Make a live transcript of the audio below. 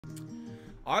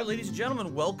Alright, ladies and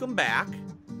gentlemen, welcome back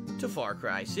to Far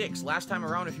Cry 6. Last time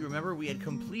around, if you remember, we had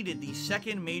completed the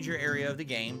second major area of the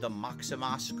game, the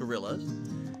Maximus Gorillas.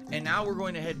 And now we're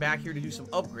going to head back here to do some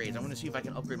upgrades. I'm going to see if I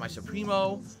can upgrade my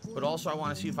Supremo, but also I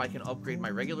want to see if I can upgrade my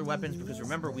regular weapons, because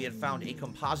remember, we had found a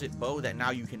composite bow that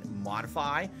now you can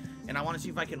modify, and I want to see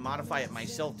if I can modify it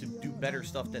myself to do better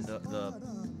stuff than the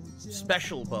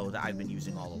special bow that I've been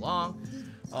using all along.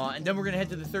 And then we're going to head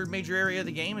to the third major area of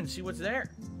the game and see what's there.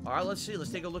 Alright, let's see.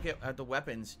 Let's take a look at the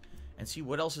weapons and see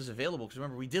what else is available. Because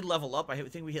remember, we did level up. I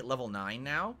think we hit level 9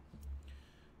 now.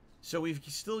 So we've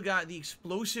still got the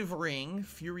Explosive Ring,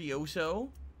 Furioso,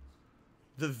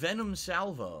 the Venom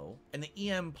Salvo, and the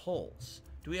EM Pulse.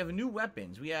 Do we have new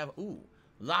weapons? We have,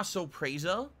 La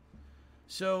Sorpresa.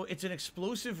 So it's an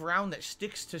explosive round that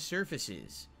sticks to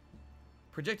surfaces.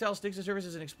 Projectile sticks to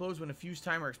surfaces and explodes when a fuse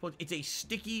timer explodes. It's a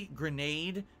sticky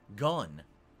grenade gun.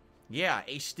 Yeah,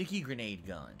 a sticky grenade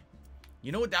gun.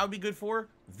 You know what that would be good for?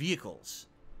 Vehicles.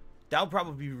 That would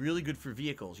probably be really good for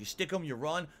vehicles. You stick them, you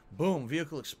run, boom,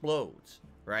 vehicle explodes.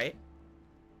 Right?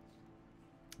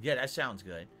 Yeah, that sounds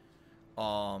good.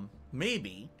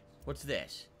 Maybe. What's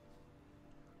this?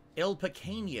 El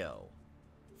Pequeño.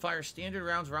 Fire standard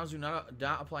rounds. Rounds do not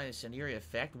apply an incendiary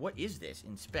effect. What is this?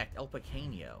 Inspect. El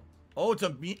Pequeño. Oh, it's a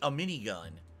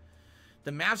minigun.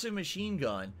 The massive machine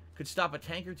gun could stop a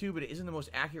tank or two, but it isn't the most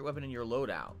accurate weapon in your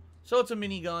loadout. So it's a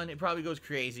minigun. It probably goes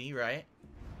crazy, right?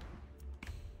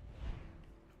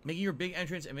 Making your big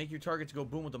entrance and make your targets go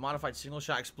boom with the modified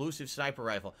single-shot explosive sniper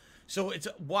rifle. So it's,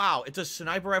 wow, it's a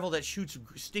sniper rifle that shoots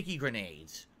sticky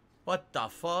grenades. What the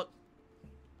fuck?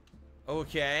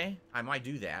 Okay, I might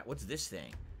do that. What's this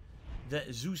thing? The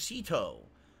Zucito.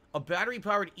 A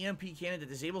battery-powered EMP cannon that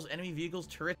disables enemy vehicles,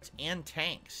 turrets, and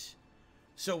tanks.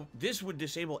 So this would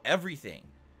disable everything.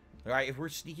 Alright, if we're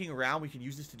sneaking around, we can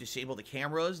use this to disable the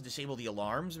cameras, disable the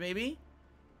alarms, maybe?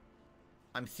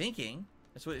 I'm thinking.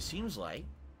 That's what it seems like.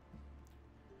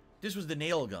 This was the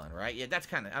nail gun, right? Yeah, that's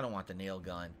kind of... I don't want the nail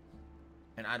gun.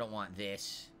 And I don't want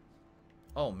this.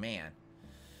 Oh, man.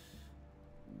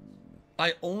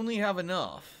 I only have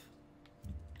enough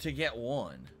to get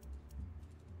one.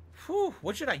 Whew,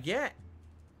 what should I get?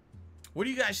 What do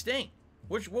you guys think?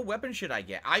 What weapon should I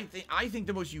get? I think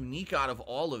the most unique out of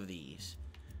all of these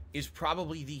is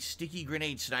probably the sticky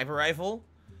grenade sniper rifle.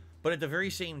 But at the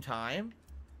very same time,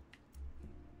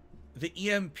 the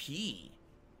EMP,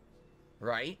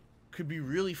 right, could be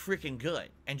really freaking good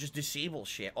and just disable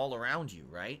shit all around you,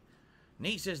 right?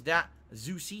 Nate says that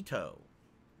Zucito.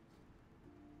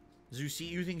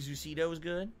 You think Zucito is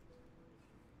good?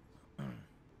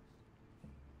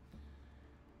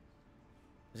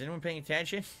 Is anyone paying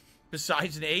attention?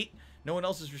 Besides Nate, no one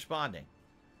else is responding.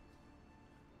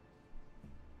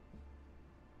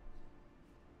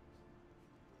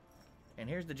 And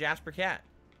here's the Jasper cat.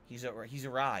 He's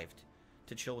arrived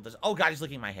to chill with us. Oh god, he's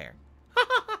licking my hair.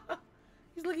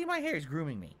 He's licking my hair. He's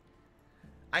grooming me.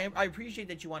 I appreciate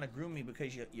that you want to groom me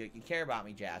because you care about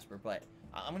me, Jasper. But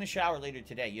I'm gonna shower later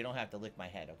today. You don't have to lick my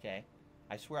head, okay?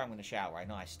 I swear I'm gonna shower. I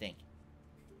know I stink.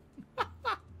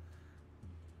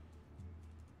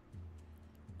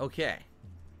 Okay.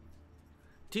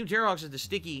 Team Terrorhawk says the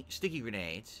sticky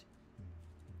grenades.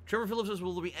 Trevor Phillips says,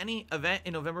 will there be any event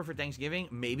in November for Thanksgiving?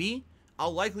 Maybe.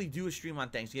 I'll likely do a stream on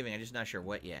Thanksgiving. I'm just not sure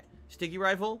what yet. Sticky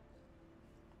rifle?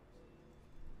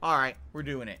 Alright, we're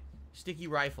doing it. Sticky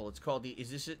rifle. It's called the...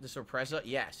 Is this it? The Sorpresa?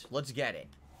 Yes. Let's get it.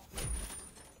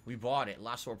 We bought it.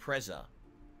 La Sorpresa.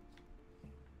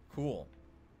 Cool.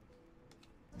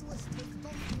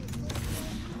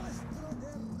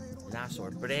 La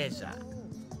Sorpresa.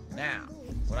 Now,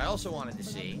 what I also wanted to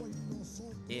see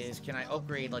is, can I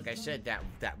upgrade, like I said,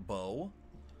 that bow?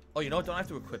 Oh, you know what? Don't I have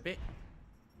to equip it?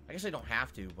 I guess I don't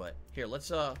have to, but here,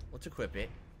 let's equip it.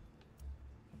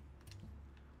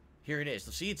 Here it is.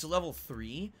 See, it's level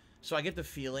 3, so I get the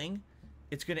feeling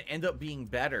it's going to end up being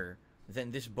better than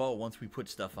this bow once we put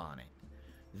stuff on it.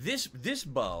 This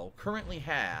bow currently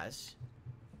has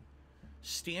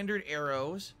standard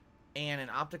arrows and an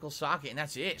optical socket, and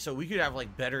that's it. So we could have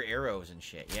like better arrows and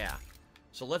shit. Yeah.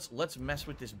 So let's mess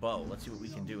with this bow. Let's see what we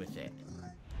can do with it.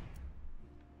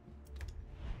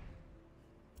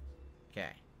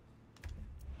 Okay.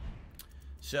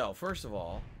 So first of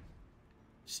all,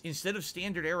 instead of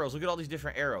standard arrows, look at all these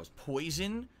different arrows.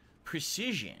 Poison,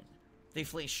 precision. They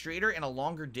fly straighter and a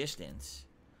longer distance.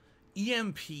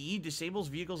 EMP disables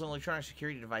vehicles and electronic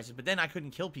security devices, but then I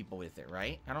couldn't kill people with it,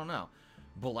 right? I don't know.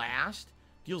 Blast.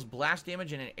 Deals blast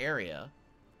damage in an area.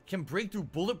 Can break through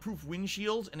bulletproof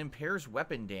windshields and impairs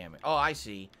weapon damage. Oh, I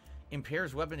see.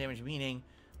 Impairs weapon damage, meaning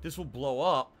this will blow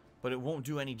up, but it won't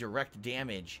do any direct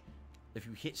damage if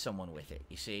you hit someone with it,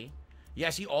 you see? Yeah,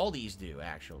 see, all these do,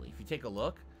 actually. If you take a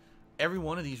look, every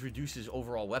one of these reduces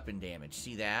overall weapon damage.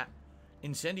 See that?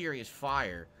 Incendiary is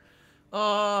fire.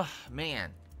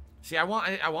 Man. See, I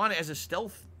want it as a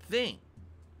stealth thing.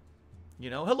 You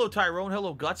know? Hello, Tyrone.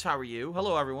 Hello, Guts. How are you?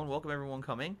 Hello, everyone. Welcome, everyone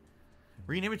coming.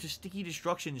 Rename it to Sticky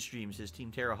Destruction Stream, says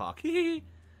Team Terrahawk.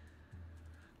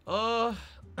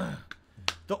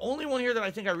 The only one here that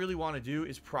I think I really want to do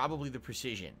is probably the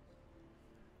Precision.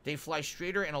 They fly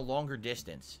straighter and a longer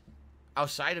distance.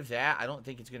 Outside of that, I don't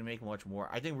think it's going to make much more.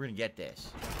 I think we're going to get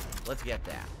this. Let's get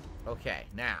that. Okay,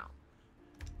 now.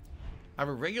 I have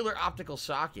a regular optical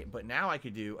socket, but now I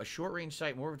could do a short-range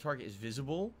sight, more of a target is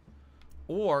visible,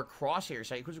 or crosshair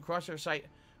sight. Because with crosshair sight,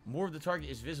 more of the target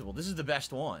is visible. This is the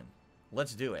best one.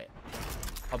 Let's do it.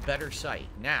 A better sight.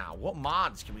 Now, what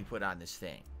mods can we put on this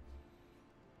thing?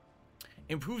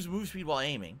 Improves move speed while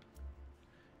aiming.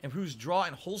 Improves draw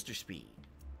and holster speed.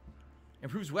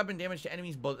 Improves weapon damage to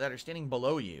enemies that are standing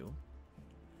below you.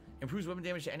 Improves weapon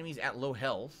damage to enemies at low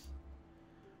health.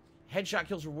 Headshot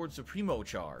kills reward Supremo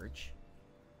charge.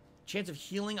 Chance of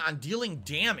healing on dealing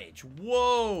damage.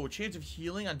 Whoa! Chance of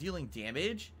healing on dealing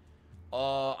damage?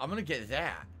 I'm gonna get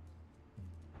that.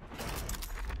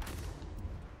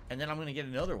 And then I'm gonna get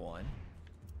another one.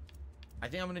 I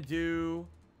think I'm gonna do...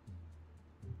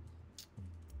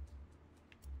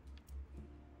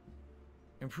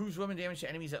 Improves weapon damage to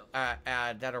enemies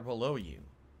that are below you.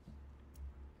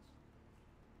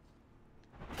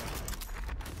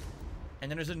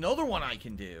 And then there's another one I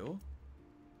can do.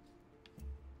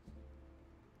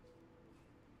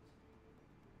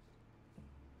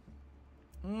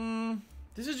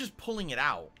 This is just pulling it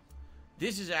out.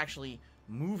 This is actually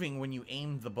moving when you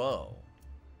aim the bow.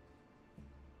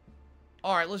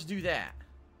 Alright, let's do that.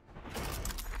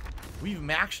 We've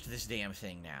maxed this damn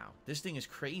thing now. This thing is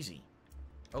crazy.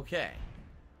 Okay.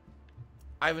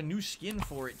 I have a new skin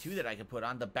for it, too, that I could put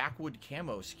on. The Backwood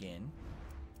Camo skin.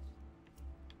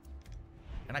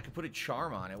 And I could put a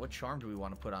charm on it. What charm do we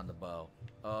want to put on the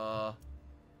bow?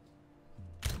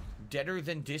 Deader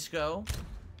Than Disco.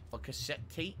 A cassette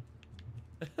tape.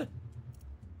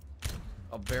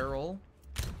 A barrel.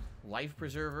 Life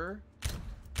Preserver.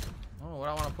 I don't know what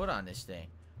I want to put on this thing.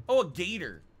 Oh, a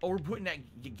gator. Oh, we're putting that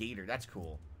gator. That's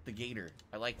cool. The gator.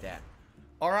 I like that.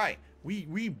 All right.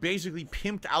 We basically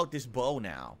pimped out this bow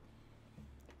now.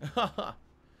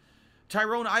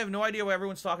 Tyrone, I have no idea why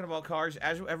everyone's talking about cars.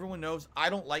 As everyone knows,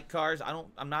 I don't like cars.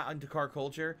 I'm not into car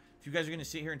culture. If you guys are going to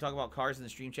sit here and talk about cars in the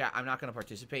stream chat, I'm not going to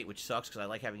participate, which sucks because I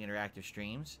like having interactive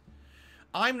streams.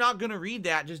 I'm not going to read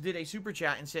that. Just did a super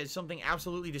chat and said something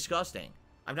absolutely disgusting.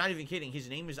 I'm not even kidding. His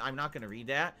name is I'm not going to read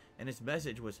that. And his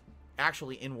message was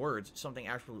actually in words, something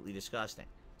absolutely disgusting.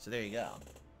 So there you go.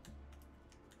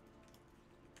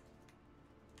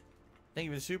 Thank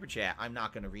you for the super chat. I'm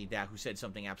not going to read that. Who said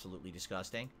something absolutely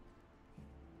disgusting?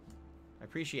 I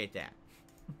appreciate that.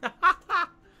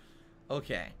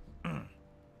 Okay.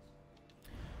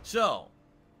 So,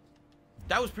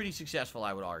 that was pretty successful,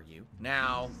 I would argue.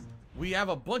 Now, we have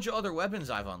a bunch of other weapons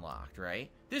I've unlocked,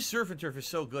 right? This Surf and Turf is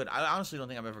so good, I honestly don't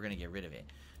think I'm ever going to get rid of it.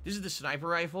 This is the sniper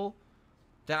rifle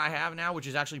that I have now, which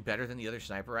is actually better than the other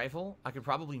sniper rifle. I could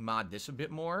probably mod this a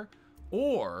bit more.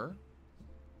 Or,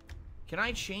 can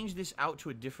I change this out to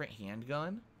a different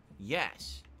handgun?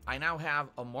 Yes. I now have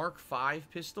a Mark V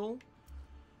pistol,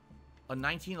 a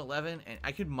 1911, and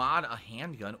I could mod a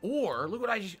handgun. Or, look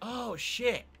what I just... Oh,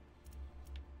 shit.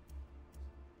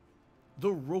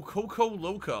 The Rococo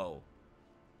Loco.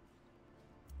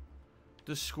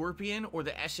 The Scorpion or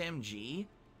the SMG.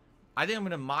 I think I'm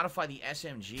going to modify the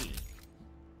SMG.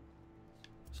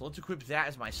 So let's equip that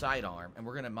as my sidearm, and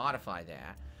we're going to modify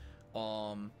that.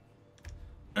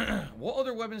 What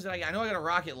other weapons did I get? I know I got a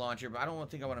rocket launcher, but I don't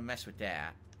think I want to mess with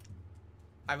that.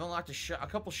 I've unlocked a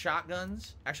couple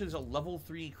shotguns. Actually, there's a level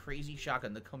 3 crazy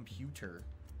shotgun, the Computer.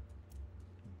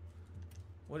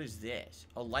 What is this?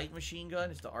 A light machine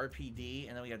gun. It's the RPD.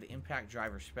 And then we have the Impact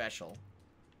Driver Special.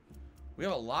 We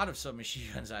have a lot of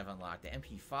submachine guns I've unlocked. The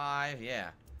MP5, yeah.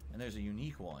 And there's a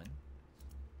unique one.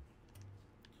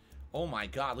 Oh my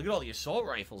god, look at all the assault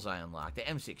rifles I unlocked. The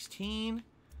M16.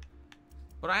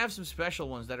 But I have some special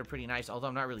ones that are pretty nice, although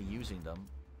I'm not really using them.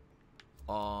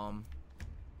 And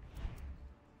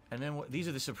then these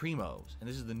are the Supremos, and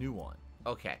this is the new one.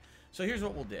 Okay, so here's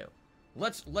what we'll do.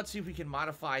 Let's see if we can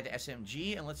modify the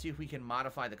SMG, and let's see if we can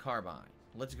modify the carbine.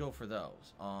 Let's go for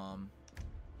those.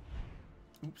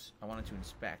 Oops, I wanted to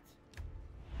inspect.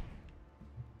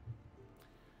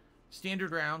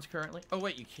 Standard rounds currently. Oh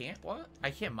wait, you can't? What? I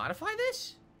can't modify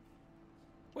this?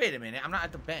 Wait a minute, I'm not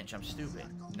at the bench. I'm stupid.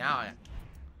 Now I'm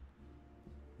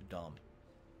dumb.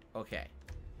 Okay.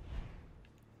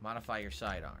 Modify your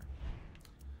sidearm.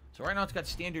 So right now it's got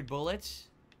standard bullets.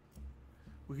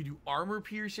 We could do armor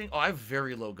piercing. Oh, I have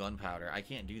very low gunpowder. I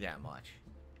can't do that much.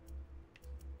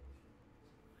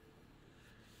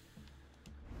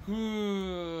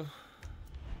 I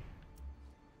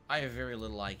have very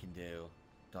little I can do.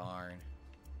 Darn.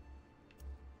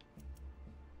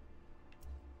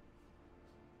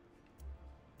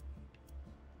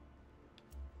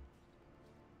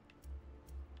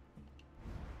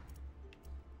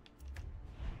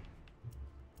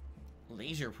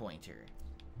 Laser pointer.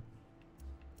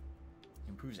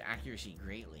 Improves accuracy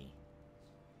greatly.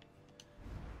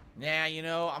 Nah, you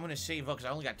know, I'm gonna save up because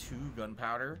I only got 2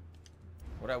 gunpowder.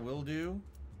 What I will do...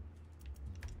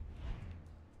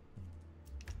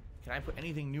 Can I put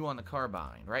anything new on the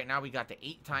carbine? Right now we got the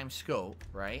 8x scope,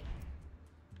 right?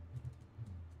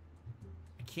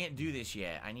 I can't do this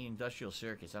yet. I need industrial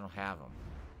circuits. I don't have them.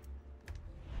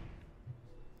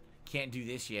 Can't do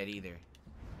this yet either.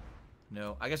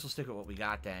 No, I guess we'll stick with what we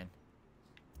got then.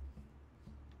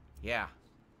 Yeah.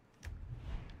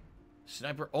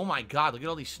 Sniper. Oh my god, look at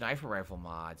all these sniper rifle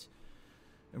mods.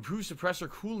 Improves suppressor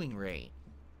cooling rate.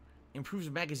 Improves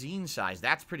magazine size.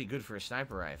 That's pretty good for a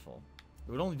sniper rifle.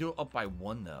 It would only do it up by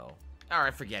 1 though.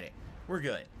 Alright, forget it. We're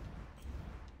good.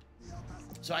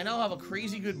 So I now have a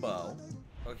crazy good bow.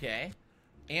 Okay.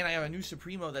 And I have a new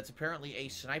Supremo that's apparently a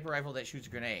sniper rifle that shoots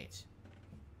grenades.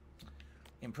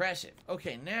 Impressive.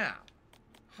 Okay, now.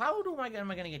 How am I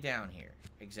going to get down here?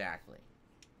 Exactly.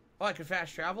 Oh, I could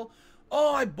fast travel?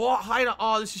 Oh, I bought hideout.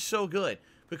 Oh, this is so good.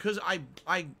 Because I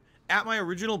at my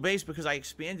original base, because I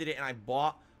expanded it and I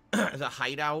bought the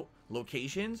hideout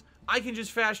locations, I can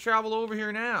just fast travel over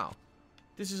here now.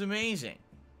 This is amazing.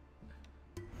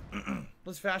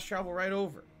 Let's fast travel right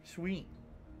over. Sweet.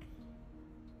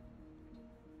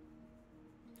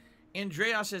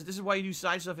 Andrea says, this is why you do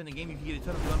side stuff in the game. You can get a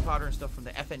ton of gunpowder and stuff from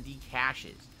the FND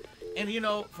caches. And, you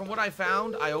know, from what I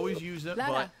found, I always use them,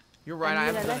 but you're right, I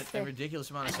haven't done a ridiculous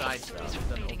amount of side stuff. I've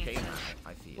done okay amount,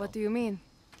 I feel. What do you mean?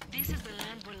 This is the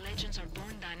land where legends are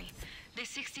born, Danny. The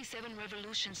 67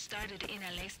 revolution started in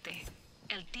El Este.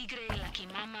 El Tigre, La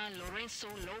Quimama, Lorenzo,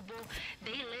 Lobo,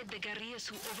 they led the guerrillas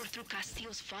who overthrew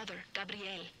Castillo's father,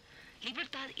 Gabriel.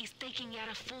 Libertad is taking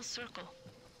Yara full circle.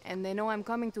 And they know I'm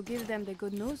coming to give them the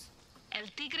good news? El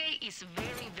Tigre is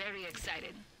very, very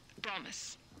excited.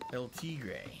 Promise. El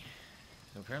Tigre.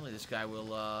 So apparently this guy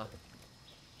will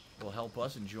help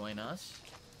us and join us.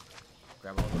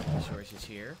 Grab all the resources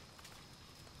here.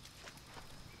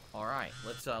 All right,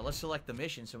 let's select the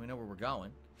mission so we know where we're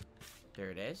going. There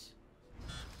it is.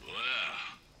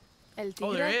 Well, El Tigre?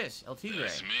 Oh, there it is. El Tigre.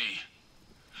 that's me.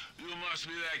 You must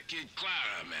be that kid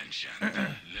Clara mentioned.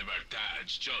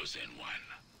 Libertad's chosen one.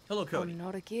 Hello, I'm Cody.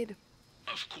 not a kid.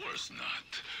 Of course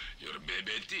not. You're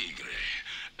baby Tigre.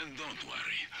 And don't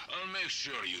worry, I'll make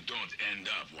sure you don't end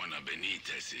up one of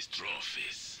Benitez's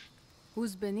trophies.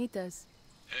 Who's Benitez?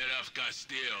 Head of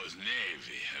Castillo's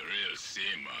navy, a real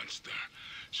sea monster.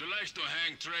 She likes to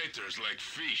hang traitors like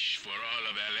fish for all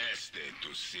of El Este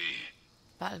to see.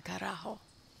 Pal carajo.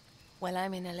 Well,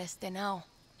 I'm in El Este now.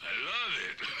 I love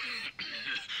it.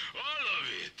 All of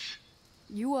it.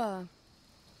 You,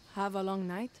 have a long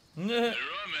night? The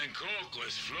rum and coke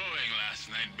was flowing last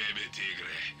night, baby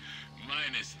Tigre.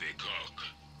 Minus the coke.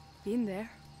 Been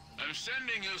there. I'm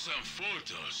sending you some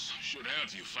photos. Should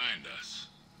help you find us.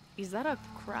 Is that a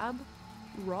crab?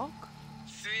 Rock?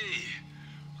 See.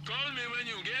 Call me when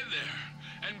you get there.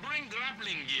 And bring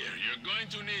grappling gear. You're going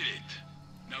to need it.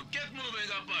 Now get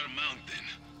moving up our mountain.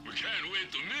 We can't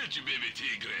wait to meet you, baby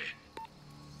Tigre.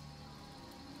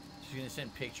 She's gonna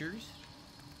send pictures?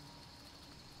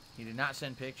 He did not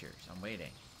send pictures. I'm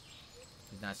waiting.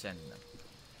 He's not sending them.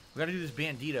 We gotta do this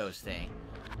Banditos thing.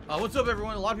 What's up,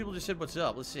 everyone? A lot of people just said what's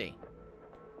up. Let's see.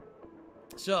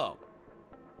 So.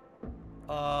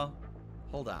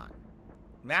 Hold on.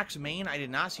 Max Main, I did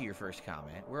not see your first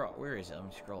comment. Where is it? Let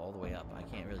me scroll all the way up. I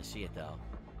can't really see it, though.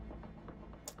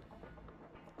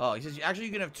 Oh, he says, actually,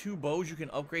 you can have 2 bows. You can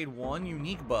upgrade 1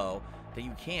 unique bow that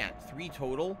you can't. 3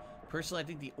 total. Personally, I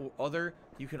think the other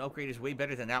you can upgrade is way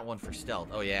better than that one for stealth.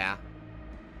 Oh, yeah?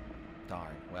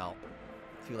 Darn. Well,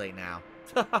 too late now.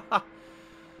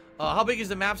 How big is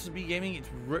the DSPGaming? It's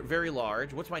very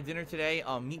large. What's my dinner today?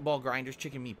 Meatball grinders,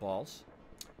 chicken meatballs.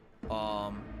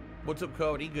 What's up,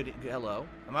 Cody? Good. Hello.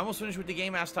 I'm almost finished with the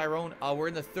game, asked Tyrone. We're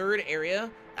in the 3rd area.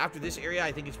 After this area,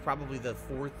 I think it's probably the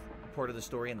 4th part of the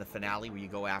story and the finale where you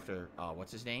go after,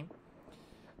 what's his name?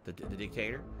 The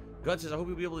dictator. God says, I hope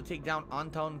you'll be able to take down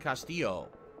Anton Castillo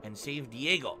and save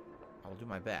Diego. I will do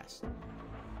my best.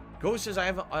 Ghost says, I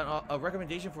have a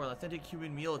recommendation for an authentic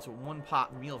Cuban meal. It's a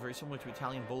 1-pot meal, very similar to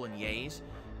Italian bolognese.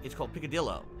 It's called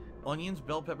picadillo. Onions,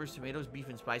 bell peppers, tomatoes, beef,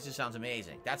 and spices. Sounds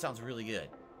amazing. That sounds really good.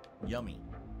 Yummy.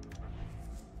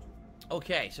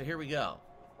 Okay, so here we go.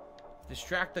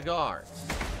 Distract the guards.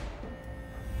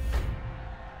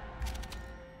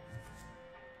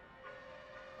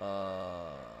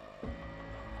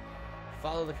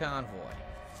 Follow the convoy.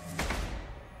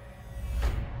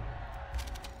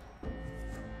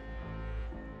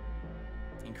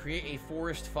 And create a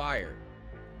forest fire.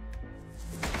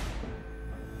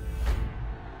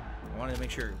 I wanted to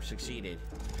make sure it succeeded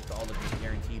with all the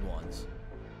guaranteed ones.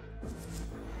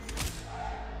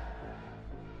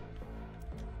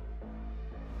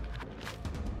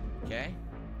 Okay.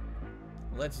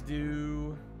 Let's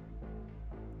do...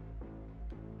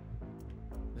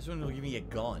 This one will give me a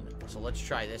gun, so let's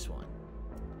try this one.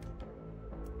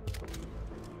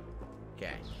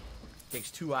 Okay.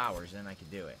 Takes 2 hours, then I can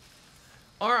do it.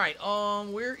 Alright,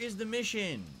 where is the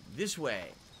mission? This way.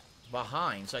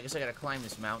 Behind, so I guess I gotta climb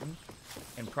this mountain.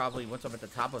 And probably, once I'm at the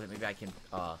top of it, maybe I can,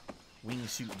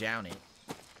 wingsuit down it.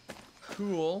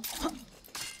 Cool.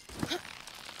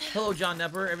 Hello, John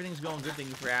Nepper. Everything's going good, thank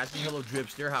you for asking. Hello,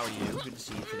 Dripster, how are you? Good to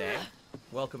see you today.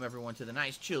 Welcome, everyone, to the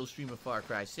nice, chill stream of Far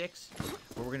Cry 6.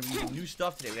 Where we're gonna be using new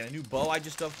stuff today. We got a new bow I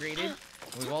just upgraded.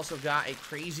 We've also got a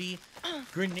crazy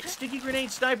sticky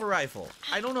grenade sniper rifle.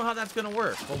 I don't know how that's gonna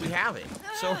work, but we have it.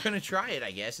 So we're gonna try it,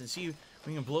 I guess, and see if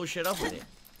we can blow shit up with it.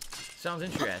 Sounds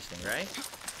interesting, right?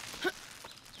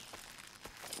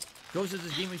 Ghost says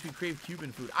this game makes me crave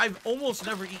Cuban food. I've almost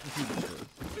never eaten Cuban food.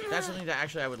 That's something that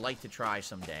actually I would like to try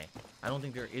someday. I don't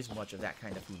think there is much of that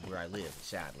kind of food where I live,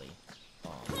 sadly.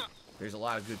 There's a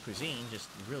lot of good cuisine, just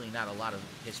really not a lot of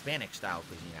Hispanic-style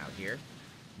cuisine out here.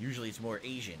 Usually it's more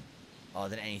Asian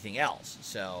than anything else.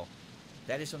 So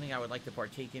that is something I would like to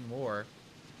partake in more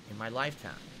in my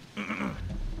lifetime.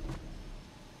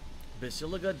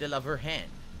 Basilica de la Virgen.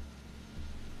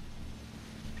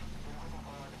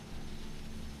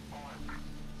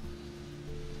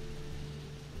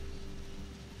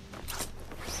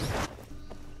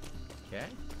 Okay.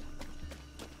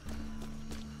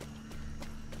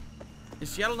 Is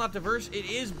Seattle not diverse? It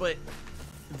is, but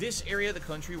this area of the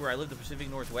country where I live, the Pacific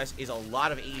Northwest, is a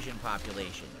lot of Asian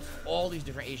population. All these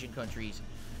different Asian countries.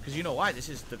 Because you know why? This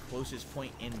is the closest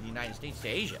point in the United States to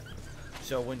Asia.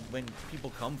 So when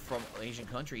people come from Asian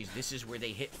countries, this is where they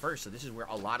hit first. So this is where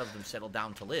a lot of them settle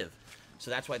down to live. So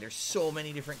that's why there's so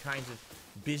many different kinds of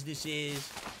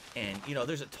businesses. And, you know,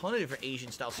 there's a ton of different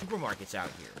Asian-style supermarkets out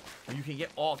here. Where you can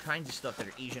get all kinds of stuff that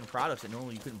are Asian products that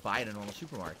normally you couldn't buy at a normal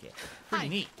supermarket. Pretty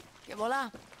neat. Que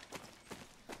vola.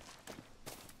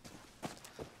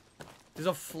 There's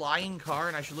a flying car,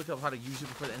 and I should look up how to use it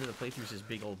before the end of the playthrough, says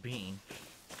Big Old Bean.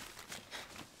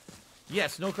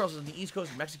 Yes, Snow Cross is on the East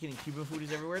Coast. Mexican and Cuban food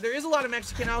is everywhere. There is a lot of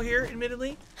Mexican out here,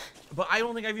 admittedly. But I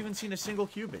don't think I've even seen a single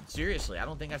Cuban. Seriously, I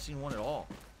don't think I've seen one at all.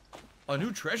 A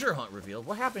new treasure hunt revealed.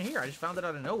 What happened here? I just found it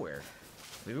out of nowhere.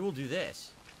 Maybe we'll do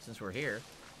this, since we're here.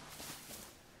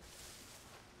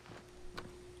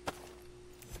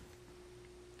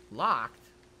 Locked?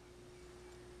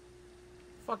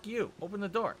 Fuck you. Open the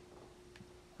door.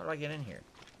 How do I get in here?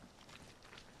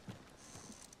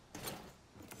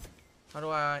 How do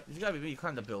I... There's gotta be you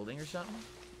climb the building or something?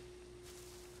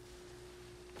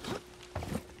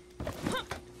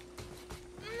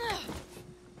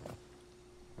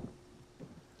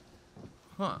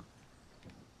 Huh.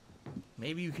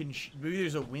 Maybe you can... Maybe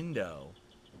there's a window.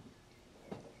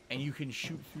 And you can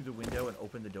shoot through the window and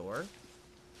open the door?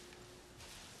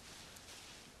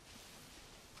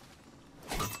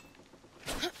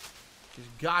 There's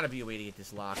gotta be a way to get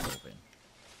this lock open.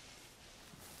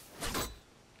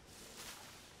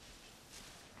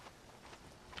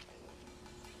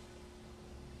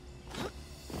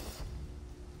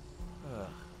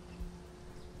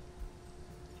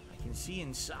 I can see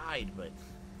inside, but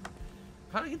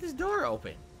how do I get this door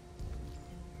open?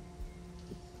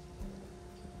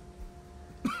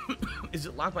 Is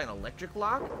it locked by an electric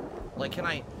lock? Like, can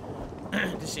I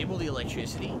disable the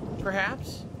electricity,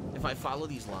 perhaps? If I follow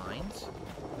these lines?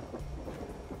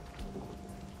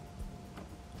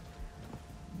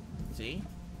 See?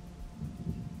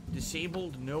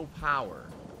 Disabled, no power.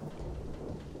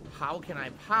 How can I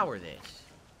power this?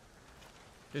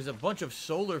 There's a bunch of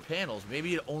solar panels.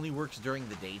 Maybe it only works during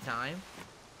the daytime.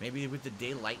 Maybe with the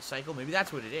daylight cycle. Maybe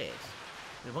that's what it is.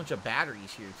 There's a bunch of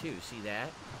batteries here, too. See that?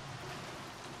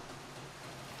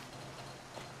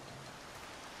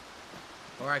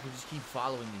 Or I could just keep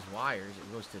following these wires.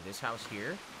 It goes to this house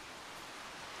here.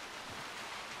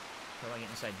 How do I get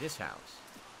inside this house?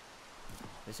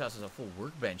 This house has a full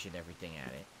workbench and everything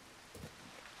at it.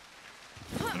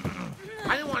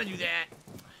 I didn't want to do that.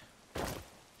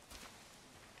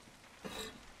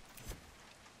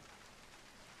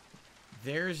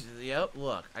 There's, yep,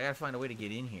 look. I gotta find a way to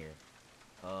get in here.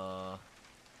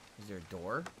 Is there a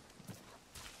door?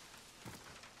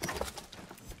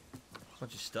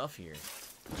 Bunch of stuff here.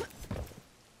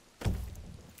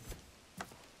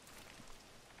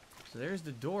 So there's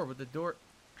the door, but the door...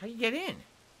 How do you get in?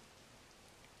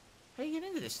 How do you get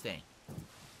into this thing?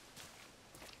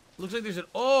 Looks like there's an...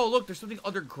 Oh, look, there's something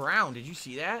underground. Did you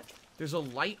see that? There's a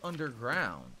light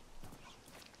underground.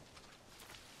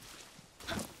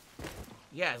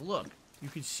 Yeah, look. You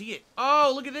can see it.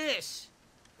 Oh, look at this.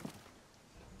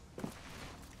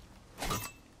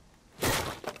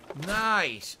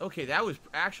 Nice. Okay, that was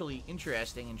actually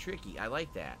interesting and tricky. I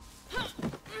like that.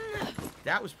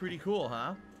 That was pretty cool,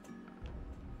 huh?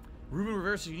 Ruben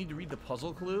Reverse, you need to read the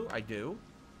puzzle clue. I do.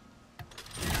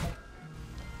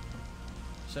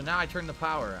 So now I turn the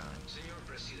power on. Senor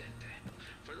Presidente,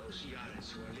 for those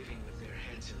Yarans who are living with their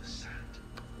heads in the sand,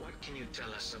 what can you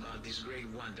tell us about this great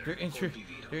wonder?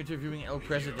 They're interviewing El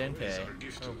Presidente.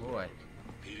 Oh boy.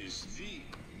 It is the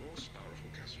most powerful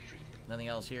cancer treatment. Nothing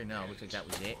else here? No, looks like that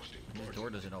was it. This door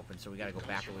doesn't open, so we gotta go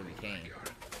back where we came.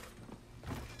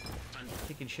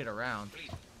 Kicking shit around.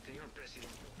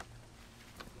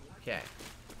 Okay.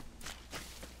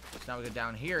 So now we go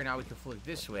down here. Now we can flick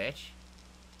this switch.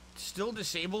 Still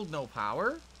disabled, no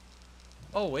power?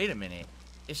 Oh, wait a minute.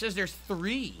 It says there's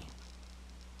 3.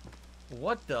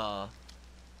 What the?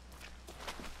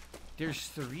 There's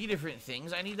 3 different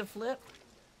things I need to flip?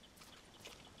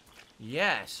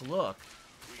 Yes, look.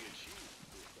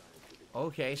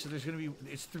 Okay, so there's gonna be...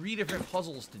 It's 3 different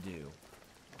puzzles to do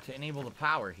to enable the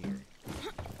power here.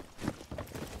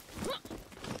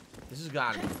 This has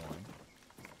got to be one.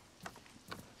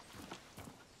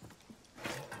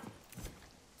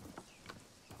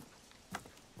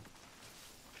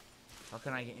 How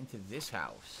can I get into this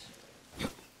house?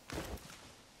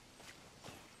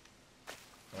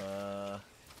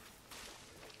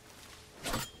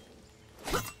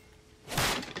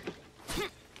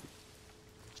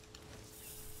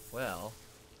 Well,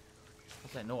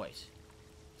 what's that noise?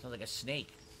 Sounds like a snake.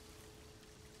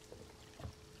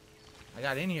 I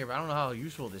got in here, but I don't know how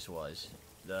useful this was.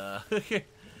 I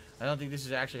don't think this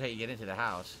is actually how you get into the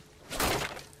house.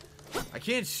 I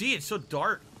can't see. It's so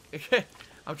dark.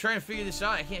 I'm trying to figure this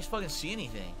out. I can't fucking see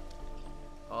anything.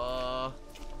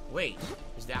 Wait.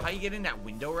 Is that how you get in that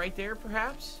window right there,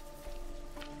 perhaps?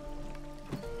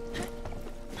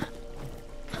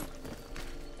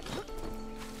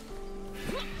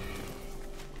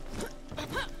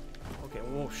 Okay,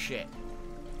 whoa, shit.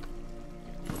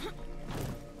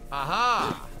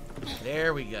 Aha!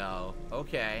 There we go.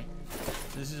 Okay.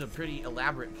 So this is a pretty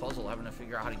elaborate puzzle, having to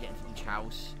figure out how to get into each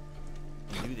house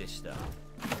and do this stuff.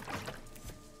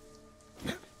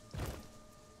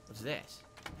 What's this?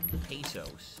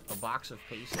 Pesos. A box of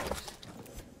pesos.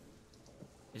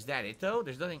 Is that it, though?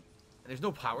 There's nothing... There's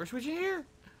no power switch in here?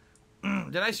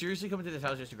 Did I seriously come into this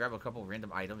house just to grab a couple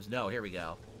random items? No, here we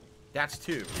go. That's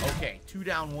 2. Okay, 2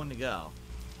 down, 1 to go.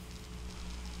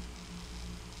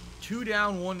 2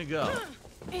 down, 1 to go.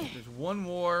 There's 1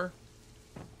 more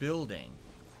building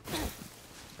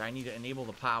that I need to enable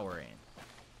the power in.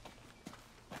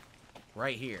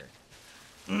 Right here.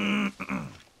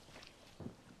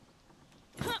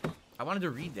 I wanted to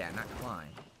read that, not climb.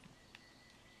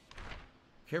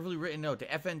 Carefully written note. The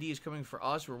FND is coming for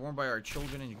us. We're warned by our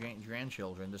children and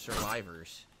grandchildren, the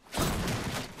survivors.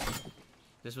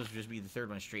 This was just be the 3rd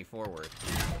one, straightforward.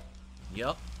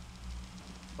 Yup.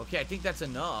 Okay, I think that's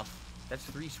enough. That's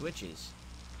 3 switches.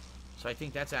 So I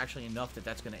think that's actually enough that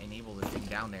that's going to enable the thing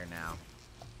down there now.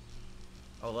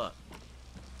 Oh, look.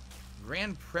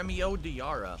 Gran Premio de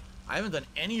Yara. I haven't done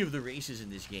any of the races in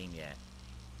this game yet.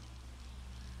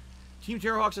 Team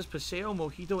Terrorhawk says Paseo,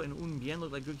 Mojito, and Un Bien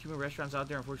look like good Cuban restaurants out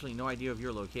there. Unfortunately, no idea of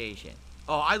your location.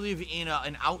 Oh, I live in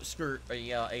an outskirt,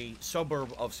 a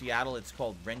suburb of Seattle. It's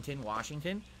called Renton,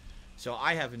 Washington. So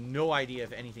I have no idea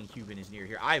if anything Cuban is near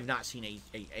here. I have not seen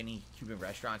any Cuban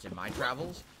restaurants in my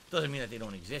travels. Doesn't mean that they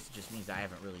don't exist. It just means I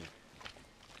haven't really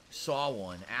saw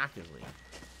one actively.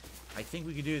 I think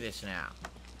we could do this now.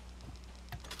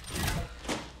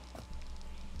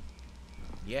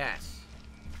 Yes.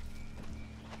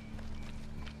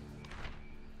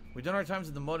 We've done our times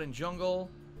in the mud and jungle.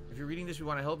 If you're reading this, we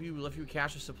want to help you. We left you a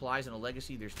cache of supplies and a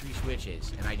legacy. There's 3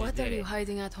 switches, and I just did it. What are you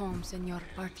hiding at home, Senor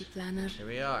Party Planner? Here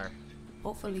we are.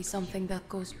 Hopefully something that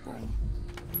goes boom.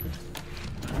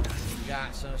 We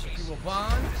got some people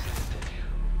bond.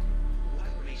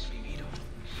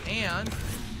 And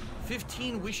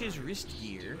 15 wishes wrist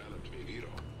gear.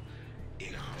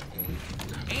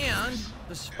 And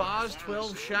the Spa's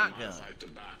 12 shotgun.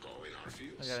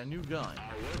 I got a new gun.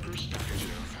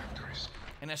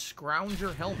 And a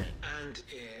scrounger helmet. And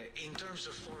in terms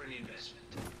of foreign investment?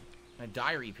 A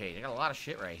diary page. I got a lot of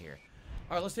shit right here.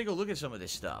 All right, let's take a look at some of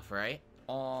this stuff, right?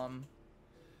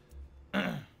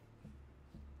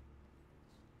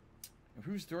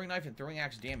 Improves throwing knife and throwing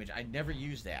axe damage. I never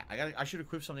use that. I should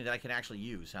equip something that I can actually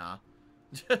use, huh?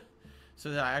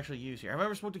 So that I actually use here. Have I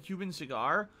ever smoked a Cuban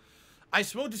cigar? I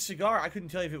smoked a cigar. I couldn't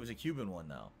tell you if it was a Cuban one,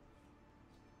 though.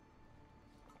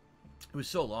 It was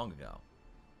so long ago.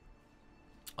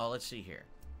 Oh, let's see here.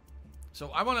 So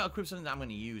I want to equip something that I'm going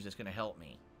to use that's going to help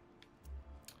me.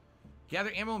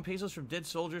 Gather ammo and pesos from dead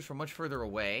soldiers from much further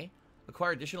away.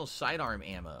 Acquire additional sidearm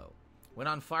ammo. When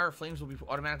on fire, flames will be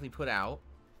automatically put out.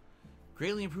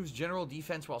 Greatly improves general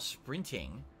defense while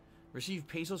sprinting. Receive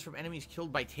pesos from enemies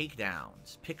killed by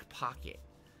takedowns. Pickpocket.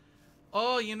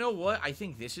 Oh, you know what? I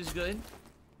think this is good.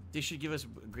 This should give us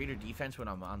greater defense when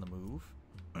I'm on the move.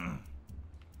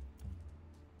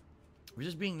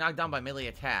 Resist being knocked down by melee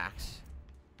attacks.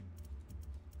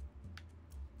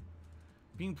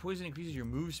 Being poisoned increases your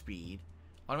move speed.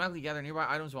 Automatically gather nearby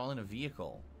items while in a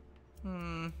vehicle.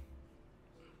 And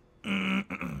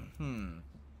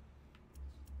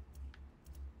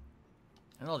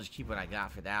I'll just keep what I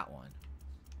got for that one.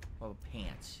 What about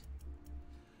pants?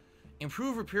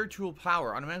 Improve repair tool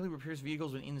power. Automatically repairs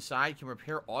vehicles when inside. Can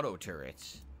repair auto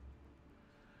turrets.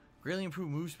 Greatly improve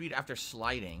move speed after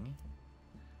sliding.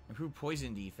 Improve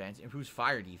poison defense. Improves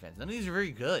fire defense. None of these are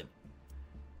very good.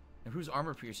 Improves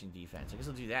armor piercing defense. I guess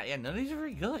I'll do that. Yeah, none of these are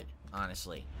very good,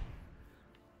 honestly.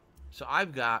 So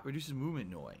I've got reduces movement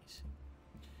noise.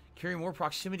 Carry more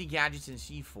proximity gadgets in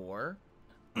C4.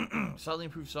 Slightly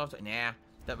improves soft. Nah,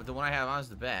 but the one I have on is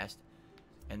the best.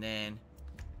 And then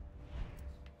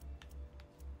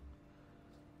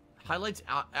highlights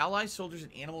allied soldiers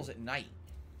and animals at night.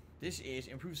 This is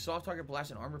improves soft target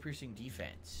blast and armor piercing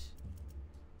defense.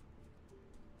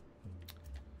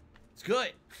 It's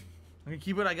good. I'm gonna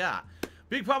keep what I got.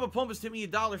 Big Papa Pumpus tipped me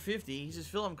 $1.50. He says,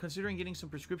 Phil, I'm considering getting some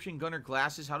prescription gunner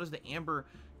glasses. How does the amber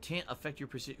tint affect your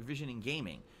vision in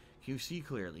gaming? Can you see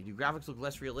clearly? Do graphics look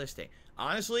less realistic?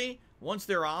 Honestly, once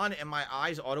they're on and my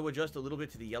eyes auto-adjust a little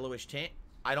bit to the yellowish tint,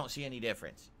 I don't see any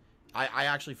difference. I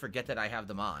actually forget that I have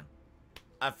them on.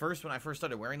 At first, when I first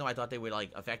started wearing them, I thought they would,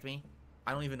 like, affect me.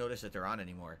 I don't even notice that they're on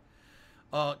anymore.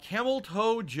 Camel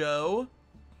Toe Joe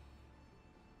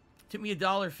tipped me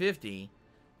 $1.50,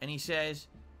 and he says,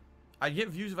 I get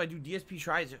views if I do DSP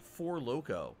tries at 4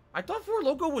 Loco. I thought 4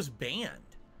 Loco was banned.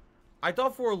 I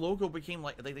thought 4 Loco became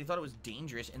like they thought it was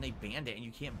dangerous and they banned it and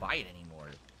you can't buy it anymore.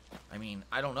 I mean,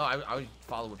 I don't know. I would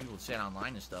follow what people said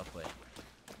online and stuff, but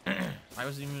I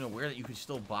wasn't even aware that you could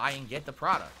still buy and get the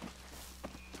product.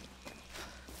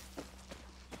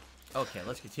 Okay,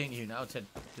 let's continue. Now let's head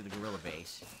to the gorilla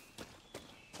base.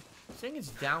 I'm saying it's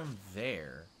down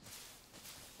there.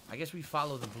 I guess we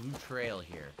follow the blue trail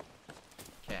here.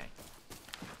 Okay.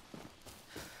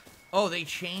 Oh, they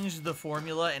changed the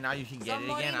formula and now you can get it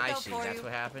again? I see. That's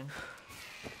what happened.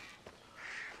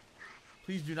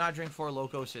 Please do not drink 4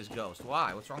 Loco, says Ghost.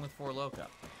 Why? What's wrong with 4 Loco?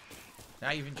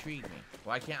 Now you've intrigued me.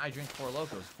 Why can't I drink 4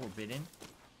 Locos? Forbidden?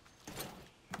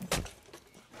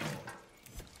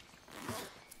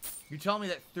 You're telling me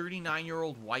that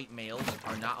 39-year-old white males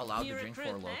are not allowed to drink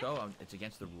 4 Loco? It's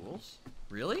against the rules?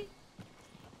 Really?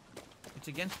 It's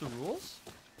against the rules?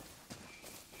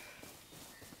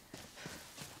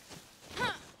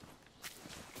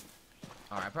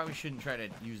 Alright, I probably shouldn't try to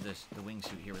use the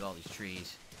wingsuit here with all these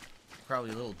trees.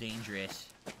 Probably a little dangerous.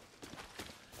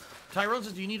 Tyrone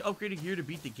says, do you need upgraded gear to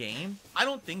beat the game? I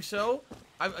don't think so.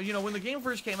 You know, when the game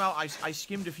first came out, I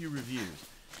skimmed a few reviews.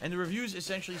 And the reviews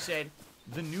essentially said,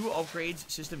 the new upgrades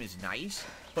system is nice,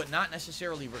 but not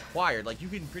necessarily required. Like, you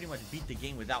can pretty much beat the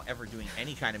game without ever doing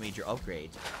any kind of major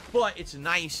upgrades. But it's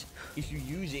nice if you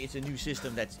use it. It's a new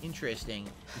system that's interesting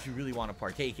if you really want to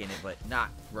partake in it, but not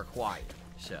required.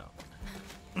 So...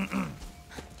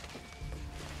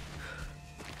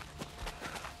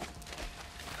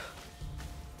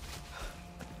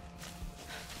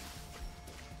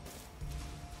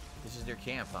 This is their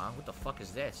camp, huh? What the fuck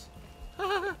is this?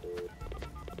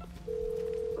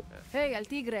 Hey, El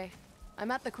Tigre.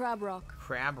 I'm at the Crab Rock.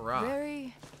 Crab Rock.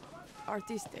 Very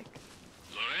artistic.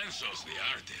 Lorenzo's the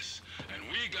artist, and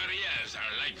we Garriers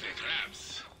are like the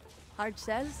crabs. Hard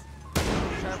shells?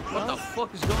 Sharp What the claws?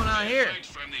 fuck is going on here? We fight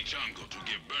from the jungle to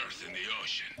give birth in the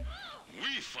ocean.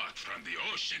 We fought from the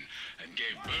ocean and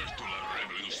gave birth to la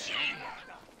revolution.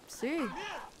 See?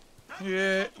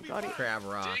 Yeah. Got it. Crab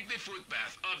Rock. Take the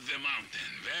footpath up the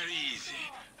mountain, very easy.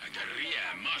 A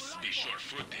guerrilla must be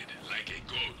short-footed, like a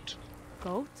goat.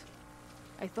 Goat?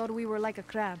 I thought we were like a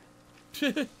crab.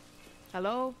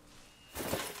 Hello?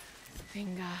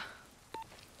 Venga.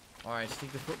 Alright, let's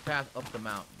take the footpath up the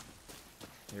mountain.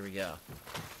 Here we go.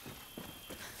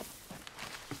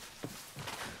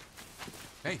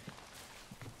 Hey,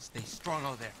 stay strong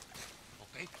out there,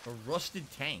 okay? A rusted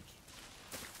tank.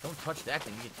 Don't touch that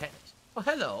thing, you get tetanus. Oh,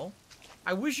 hello.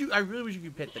 I really wish you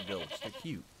could pet the goats. They're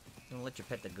cute. I'm gonna let you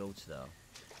pet the goats, though.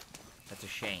 That's a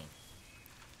shame.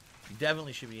 You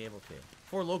definitely should be able to.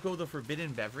 Four Loko, the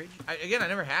forbidden beverage? Again, I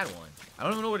never had one. I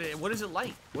don't even know what is it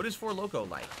like? What is Four Loko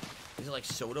like? Is it like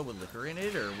soda with liquor in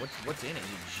it, or what's in it? Is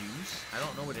it juice? I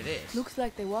don't know what it is. Looks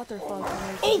like the waterfall.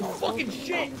 Oh, fucking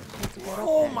shit!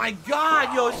 Oh my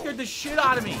god, yo, it scared the shit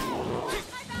out of me.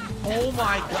 Oh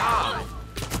my god.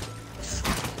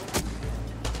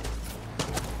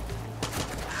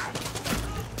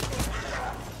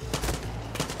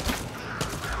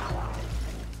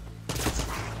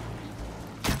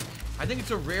 I think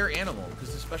it's a rare animal because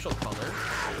it's a special color.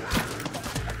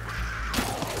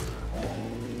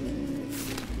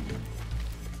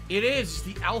 It is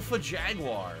the alpha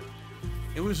jaguar.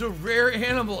 It was a rare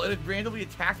animal and it randomly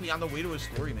attacked me on the way to a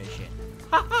story mission.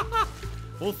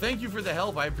 Well, thank you for the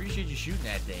help. I appreciate you shooting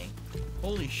that thing.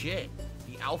 Holy shit.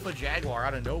 The alpha jaguar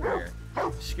out of nowhere.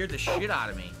 Scared the shit out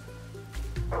of me.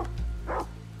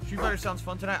 Street Fighter sounds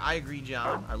fun tonight. I agree,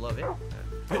 John. I love it.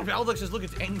 Balduck says, look,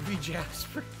 it's Angry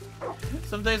Jasper.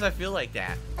 Sometimes I feel like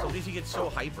that. Sometimes he gets so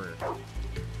hyper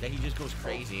that he just goes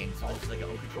crazy and it's almost like an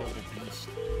uncontrollable beast.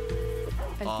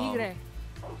 El Tigre.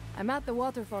 I'm at the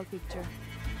waterfall picture.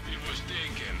 It was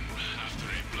taken after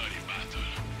a bloody battle.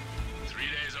 3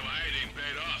 days of hiding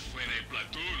paid off when a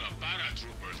platoon of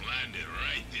paratroopers landed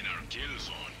right in our kill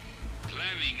zone.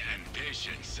 Planning and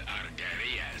patience are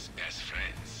guerrillas' best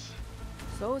friends.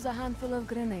 So is a handful of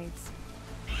grenades.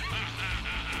 The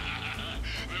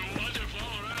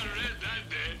waterfall ran red that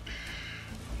day.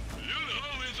 You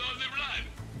know, with all the blood.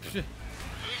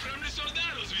 From the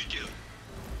soldados we killed.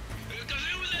 Because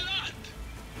it was a lot.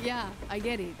 Yeah, I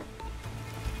get it.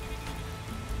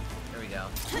 There we go.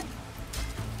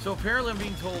 So apparently I'm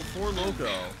being told Four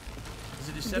Loko is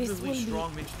a deceptively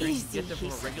strong mixed drink. You get them from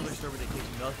a regular store, but they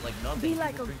taste like nothing. Be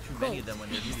like People drink too many of them when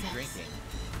they're new to drinking.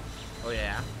 Oh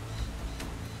yeah.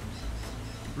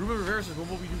 Ruben Rivera says, when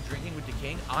will we do drinking with the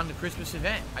king? On the Christmas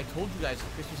event. I told you guys the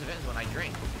Christmas event is when I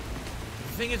drink.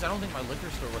 The thing is, I don't think my liquor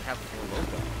store would have the Four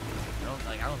Loko.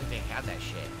 I don't think they have that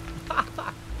shit. I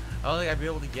don't think I'd be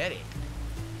able to get it.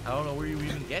 I don't know where you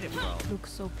even get it from.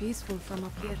 Looks so peaceful from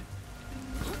up here.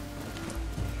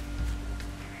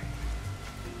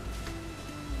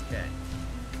 Okay.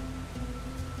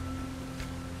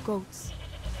 Goats.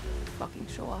 Fucking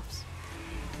show-offs.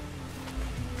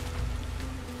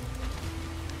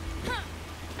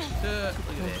 Look at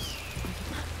this.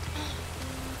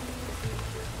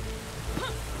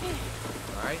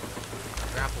 Alright.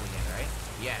 Grapple again, right?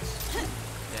 Yes.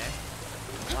 Okay.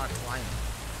 A lot of climbing.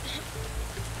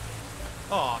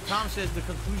 Oh, Tom says the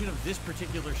conclusion of this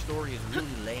particular story is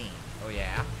really lame. Oh,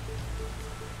 yeah?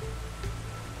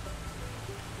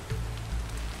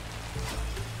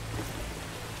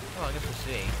 Well, I guess we'll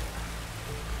see.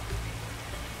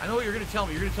 I know what you're going to tell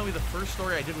me. You're going to tell me the first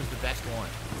story I did was the best one.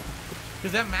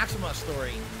 Because that Maxima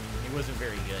story, it wasn't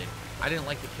very good. I didn't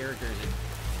like the characters, and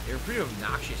they were pretty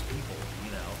obnoxious people, you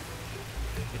know.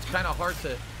 It's kind of hard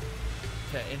to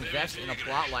invest in a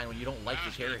plot line when you don't like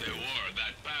the characters. After the war,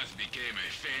 that path became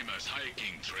a famous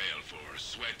hiking trail for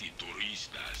sweaty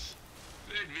turistas.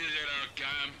 They'd visit our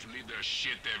camp, leave their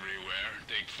shit everywhere,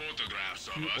 take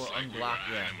photographs of us like we were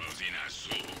animals in a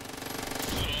zoo.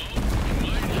 So,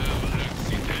 you might have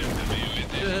accidentally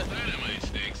lit a dynamite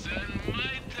sticks and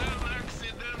might have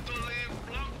accidentally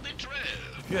blocked the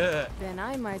trail. Then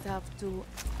I might have to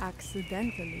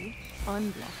accidentally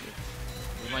unblock it.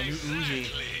 With my new Uzi.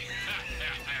 I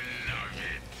love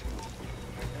it.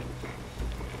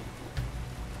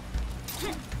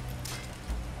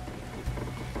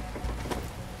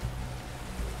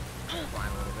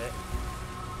 Flying a little bit.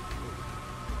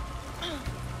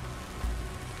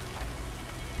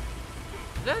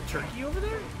 Is that a turkey over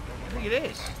there? I think it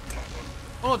is.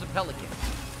 Oh, it's a pelican.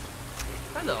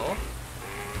 Hello.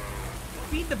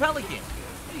 Feed the pelican.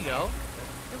 There you go.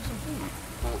 Give him some food.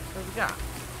 What do we got?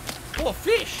 Oh, a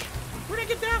fish! Where'd I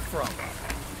get that from?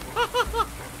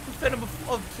 We fed him a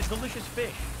delicious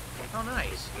fish. How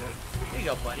nice. There you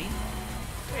go, buddy.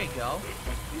 There you go.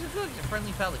 He's a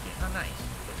friendly pelican. How nice.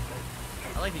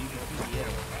 I like that you can feed the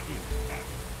animals.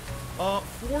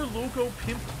 Four Loko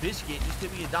Pimp Biscuit just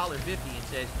gave me $1.50 and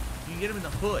says, you can get them in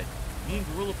the hood. Me and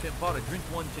Gorilla Pimp bought a drink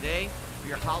one today. For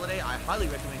your holiday, I highly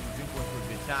recommend you drink one for a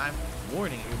good time.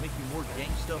 Warning, it will make you more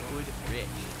gangsta hood rich.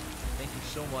 Thank you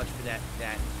so much for that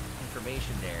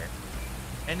information there.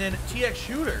 And then TX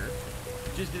Shooter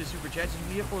just did a super chat. You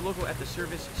can get 4 Loko at the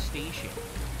service station.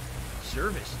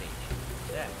 Service station?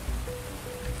 What's that?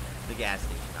 The gas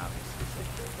station, obviously.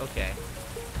 Okay.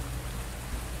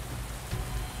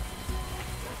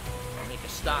 I'll make a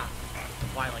stop.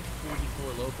 I'll buy like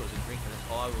 44 Locos and drink.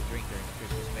 That's all I will drink during the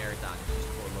Christmas marathon. It's just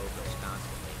 4 Locos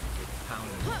constantly.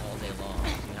 Pounding them all day long.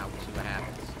 See what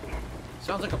happens.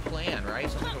 Sounds like a plan, right?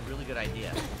 Sounds like a really good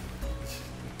idea.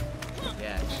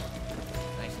 Yes.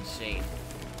 Nice and safe.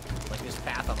 Like this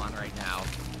path I'm on right now.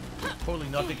 Totally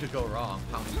nothing could go wrong.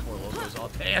 Pounding 4 Locos all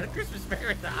day at a Christmas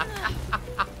marathon.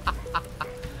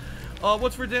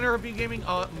 What's for dinner at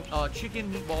DSPGaming?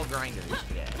 Chicken meatball grinders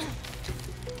today.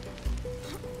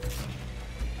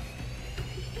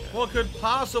 What could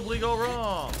possibly go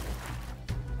wrong?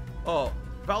 Oh,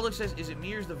 Baldic says, is it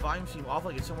me or does the volume seem off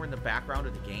like it's somewhere in the background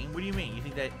of the game? What do you mean? You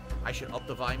think that I should up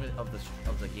the volume of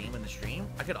the game in the stream?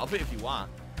 I could up it if you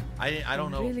want. I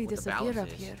don't know really what the balance up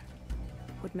is. Here.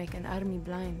 Would make an army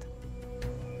blind.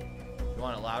 You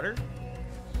want it louder?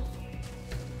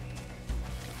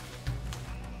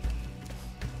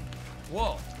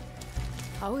 Whoa.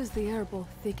 How is the air both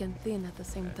thick and thin at the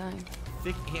same time?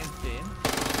 Thick and thin?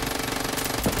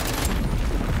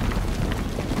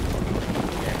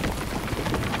 Okay.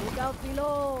 Look out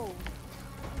below!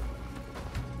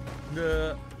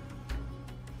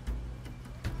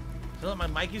 So my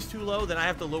mic is too low, then I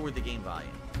have to lower the game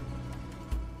volume.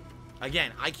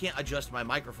 Again, I can't adjust my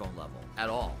microphone level at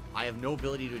all. I have no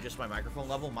ability to adjust my microphone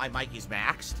level. My mic is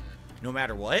maxed, no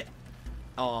matter what.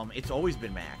 It's always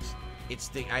been maxed.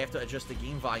 I have to adjust the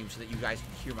game volume so that you guys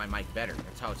can hear my mic better.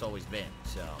 That's how it's always been,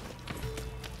 so.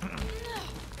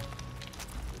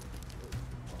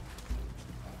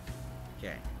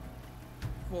 Okay.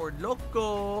 4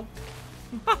 Loko.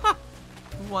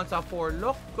 Who wants a 4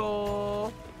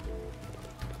 Loko?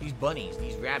 These bunnies,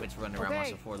 these rabbits running around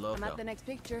wants a 4 Loko. I'm at the next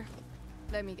picture.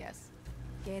 Let me guess.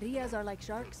 Guerrillas are like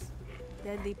sharks?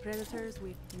 Deadly predators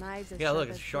with knives and yeah, look,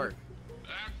 it's a shark.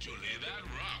 Actually, that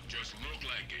rock just looked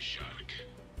like a shark.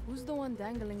 Who's the one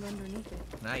dangling underneath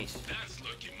it? Nice. That's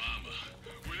Lucky Mama.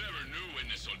 We never knew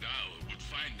when the soldado would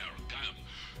find our camp,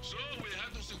 so we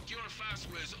had to secure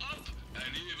fast ways up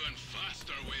and even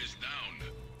faster ways down.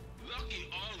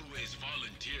 Lucky always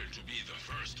volunteered to be the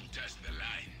first to test the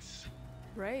lines.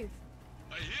 Brave.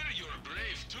 I hear you're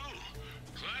brave too.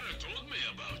 Clara told me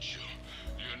about you.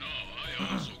 You know,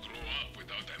 I also grew up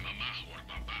without a mama or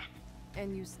papa.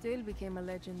 And you still became a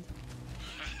legend.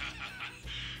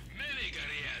 Many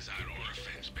guerrillas are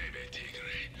orphans, baby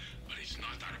tigre. But it's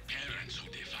not our parents who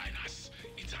define us.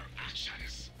 It's our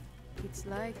actions. It's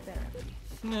like therapy.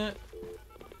 Nah.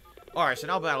 Alright, so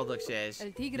now Battleduck says,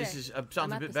 El Tigre, this is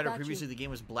sounds a bit better. statue. Previously the game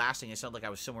was blasting. It sounded like I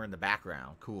was somewhere in the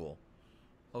background. Cool.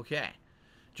 Okay.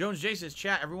 Jones J says,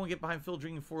 chat, everyone get behind Phil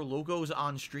drinking 4 Locos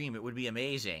on stream. It would be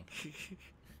amazing.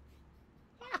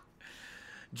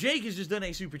 Jake has just done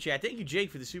a super chat. Thank you,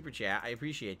 Jake, for the super chat. I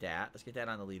appreciate that. Let's get that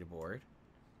on the leaderboard.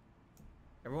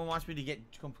 Everyone wants me to get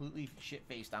completely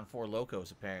shit-faced on 4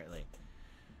 Locos, apparently.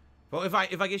 But if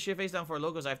I get shit-faced on 4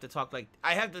 Locos, I have to talk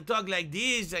like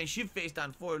this and shit-faced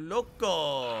on 4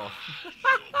 Loco.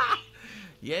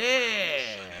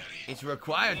 Yeah, it's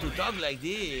required to talk like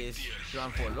this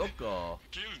on 4 Loco.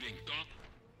 Killed in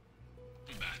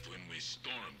combat when we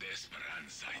stormed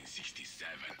Esperanza in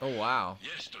 '67. Oh wow.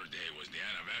 Yesterday was the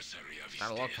anniversary of his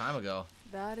Not a long death. time ago.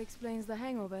 That explains the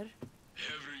hangover.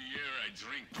 Every year I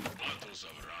drink 2 bottles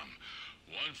of rum.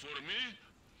 One for me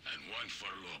and one for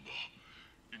Lobo.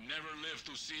 You never lived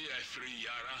to see a free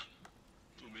Yara.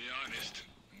 To be honest,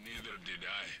 neither did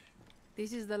I.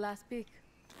 This is the last pick.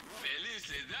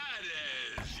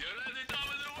 Felicidades! You're at the top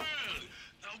of the world!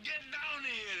 Now get down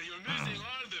here! You're missing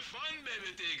all the fun,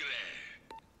 baby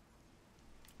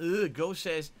tigre! Ugh, Go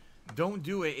says, don't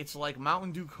do it. It's like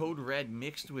Mountain Dew Code Red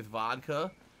mixed with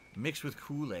vodka, mixed with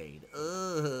Kool-Aid.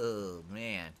 Oh,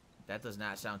 man. That does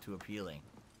not sound too appealing.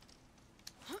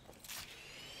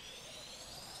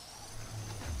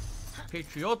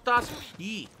 Patriotas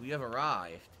Peak. We have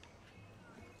arrived.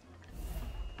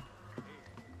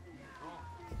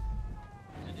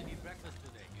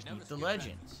 Meet the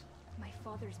legends. My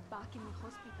father's back in the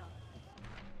hospital.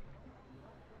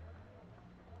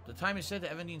 The time is said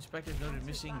that Evan the inspectors noted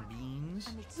missing beans.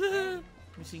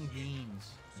 Missing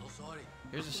beans. So sorry.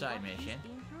 Here's a side mission.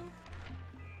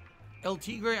 El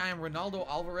Tigre, I am Ronaldo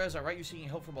Alvarez. I write you seeking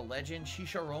help from a legend.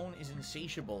 Chicharron is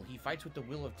insatiable. He fights with the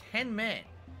will of 10 men,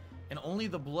 and only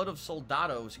the blood of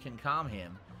soldados can calm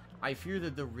him. I fear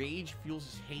that the rage fuels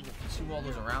his hate will consume all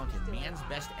those around him. Man's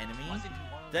best enemy?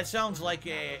 That sounds like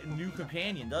a new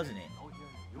companion, doesn't it?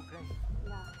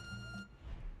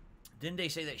 Didn't they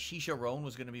say that Chicharron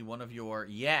was going to be one of your...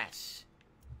 Yes.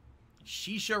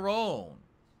 Chicharron.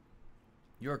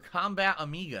 Your combat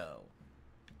amigo.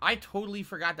 I totally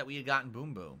forgot that we had gotten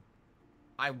Boom Boom.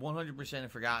 I 100%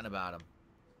 had forgotten about him.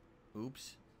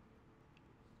 Oops.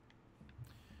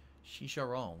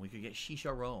 Chicharron. We could get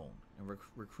Chicharron and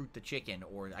recruit the chicken,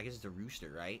 or I guess it's a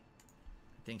rooster, right?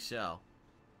 I think so.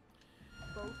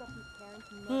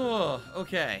 Oh,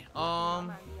 okay.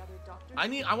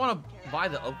 I want to buy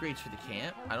the upgrades for the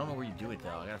camp. I don't know where you do it though.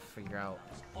 I gotta figure out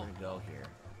where to go here.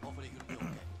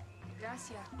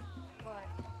 Gracias, but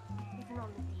it's not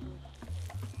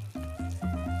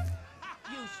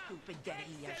You stupid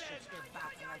guerrilla should stay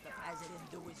back and let the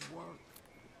president do his work.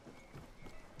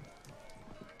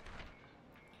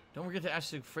 Don't forget to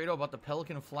ask Fredo about the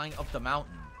pelican flying up the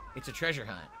mountain. It's a treasure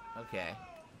hunt. Okay.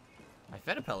 I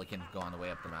fed a pelican go on the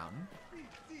way up the mountain.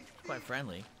 It's quite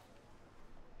friendly.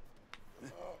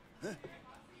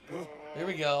 Here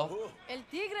we go. El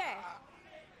tigre.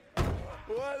 No!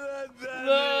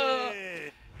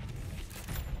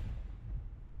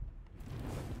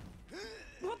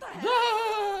 What the hell?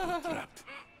 No! Trapped.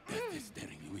 Death is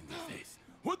staring you in the face.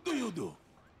 What do you do?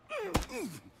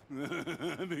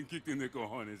 I've been kicked in the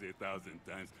cojones 1,000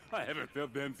 times. I haven't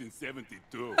felt them since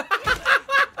 72.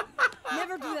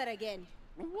 Never do that again.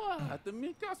 What?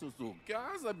 Mi caso su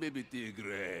casa, baby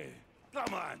tigre.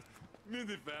 Come on. Meet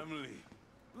the family.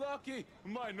 Lucky,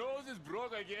 my nose is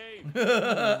broke again.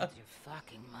 Your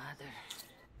fucking mother.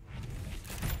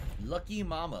 Lucky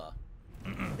mama.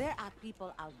 There are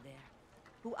people out there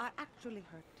who are actually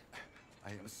hurt.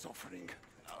 I am suffering.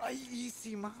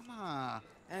 Easy, mama.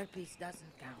 Herpes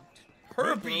doesn't count.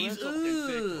 Herpes?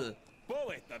 Ugh.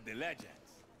 Poet of the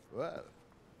legends. Well,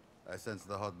 I sense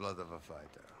the hot blood of a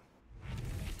fighter.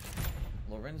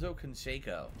 Lorenzo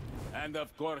Canseco. And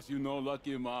of course, you know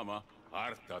Lucky Mama,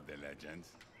 heart of the legends.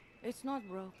 It's not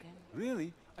broken.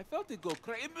 Really? I felt it go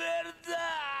crazy.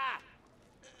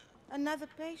 Another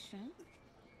patient?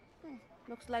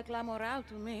 Looks like La Moral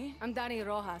to me. I'm Dani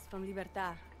Rojas from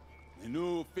Libertad. The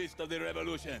new fist of the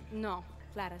revolution. No,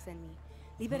 Clara sent me.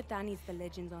 Libertad needs the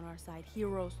legends on our side,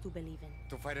 heroes to believe in.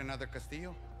 To fight another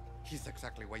Castillo? He's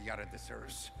exactly what Yara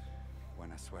deserves.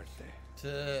 Buena suerte.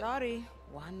 Sorry,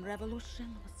 one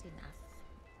revolution was enough.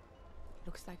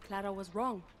 Looks like Clara was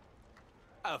wrong.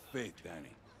 Have faith,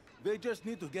 Danny. They just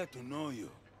need to get to know you.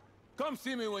 Come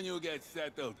see me when you get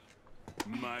settled.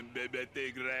 My baby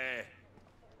tigre.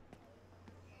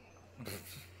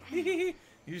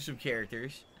 Use some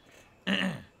characters.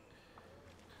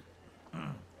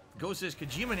 Ghost says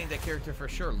Kojima named that character for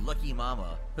sure. Lucky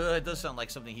Mama. It does sound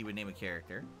like something he would name a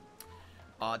character.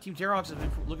 Team Terrorhawks has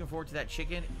been looking forward to that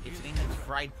chicken. Its name is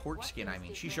fried pork skin. I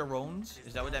mean, chicharrones.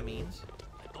 Is that what that means?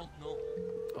 I don't know.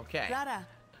 Okay. Clara,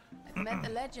 I've met the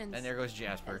legends. And there goes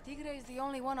Jasper. El Tigre is the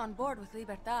only one on board with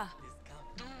Libertad.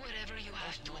 Do whatever you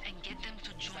have to and get them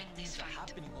to join this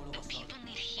fight. The people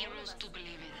need heroes to believe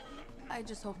in. I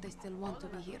just hope they still want to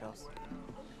be heroes.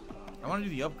 I want to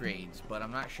do the upgrades, but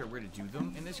I'm not sure where to do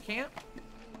them in this camp.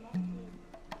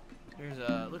 There's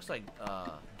looks like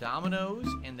Dominoes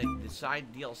and the side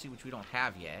DLC, which we don't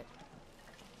have yet.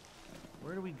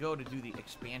 Where do we go to do the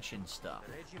expansion stuff?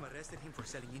 Regime arrested him for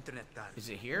selling internet data. Is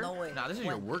it here? No way. No, this is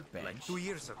your workbench. Like 2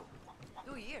 years ago.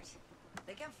 2 years?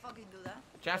 They can't fucking do that.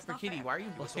 Jasper Kitty, why are you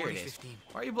was here? It only is. 15.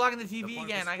 Why are you blocking the TV point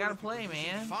again? was I gotta full of play,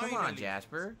 man. Come on, Finally.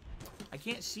 Jasper. I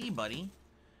can't see, buddy.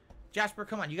 Jasper,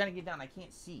 come on. You gotta get down. I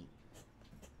can't see.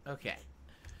 Okay.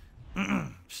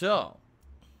 So,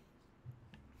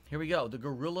 here we go. The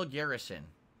Guerrilla Garrison.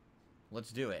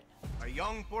 Let's do it. A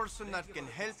young person that can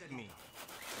help me.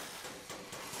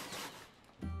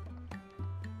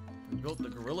 We built the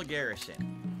Guerrilla Garrison.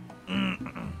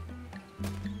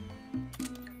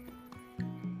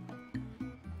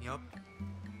 Yup.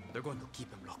 They're going to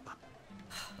keep him locked up.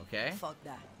 Okay. Fuck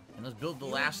that. And let's build the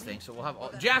last thing. So we'll have all...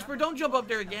 Jasper, don't jump up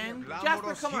there again.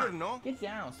 Jasper, come on. No? Get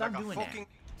down. Stop Like a doing fucking- that.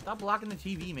 Stop blocking the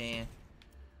TV, man.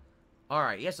 All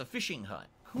right. Yes, a fishing hut.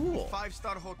 Cool.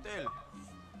 5-star hotel.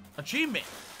 Achievement.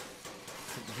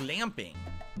 Glamping.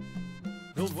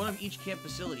 Build one of each camp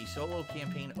facility. Solo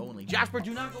campaign only. Jasper,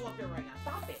 do not go up there right now.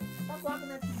 Stop it. Stop blocking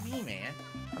that TV, man.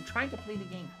 I'm trying to play the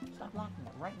game. Stop blocking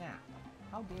it right now.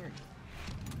 How dare you?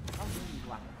 How dare you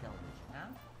block the television, huh?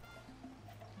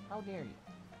 How dare you?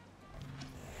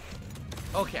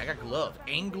 Okay, I got gloves.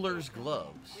 Angler's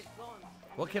gloves.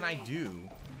 What can I do?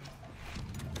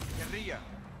 Guerrilla,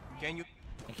 can you...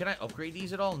 And can I upgrade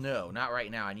these at all? No, not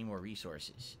right now. I need more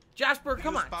resources. Jasper,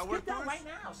 come on. power Get down tools? right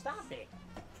now. Stop it.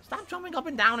 Stop jumping up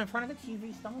and down in front of the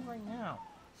TV. Stop it right now.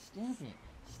 Stop it.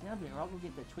 Stop it, or I'll go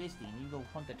get the Twisty, and you go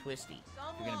hunt the Twisty.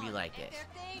 You're going to be like this.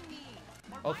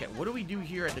 Okay, what do we do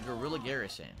here at the Guerrilla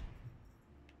Garrison?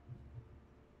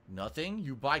 Nothing?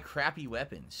 You buy crappy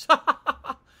weapons.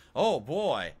 Oh,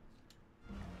 boy.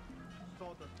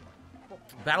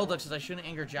 Battleduck says I shouldn't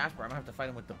anger Jasper. I'm gonna have to fight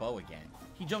him with the bow again.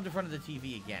 He jumped in front of the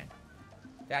TV again.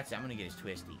 That's it. I'm gonna get his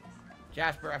twisty.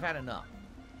 Jasper, I've had enough.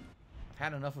 I've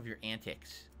had enough of your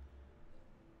antics.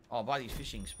 Oh, I'll buy these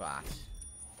fishing spots.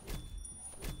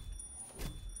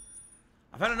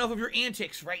 I've had enough of your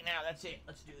antics right now. That's it.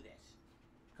 Let's do this.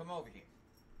 Come over here.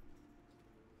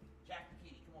 Jack the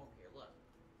kitty, come over here. Look.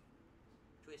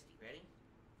 Twisty, ready?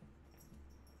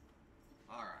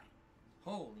 Alright.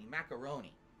 Holy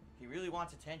macaroni. He really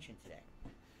wants attention today.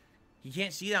 He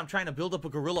can't see that I'm trying to build up a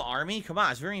gorilla army? Come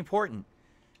on, it's very important.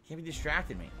 Can't be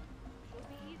distracting me.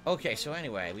 Okay, so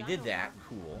anyway, we did that.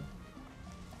 Cool.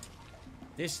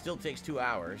 This still takes 2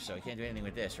 hours, so I can't do anything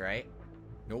with this, right?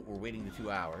 Nope, we're waiting the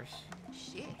 2 hours.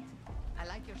 Shit. I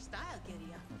like your style,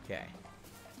 Guerrilla. Okay.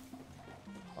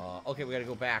 Okay, we gotta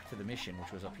go back to the mission,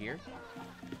 which was up here.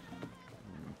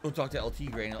 We'll talk to El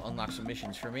Tigre and he'll unlock some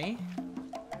missions for me.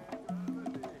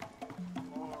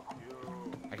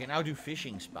 I can now do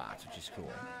fishing spots, which is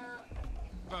cool.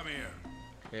 Come here.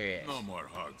 There he is. No more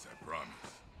hugs, I promise.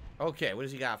 Okay, what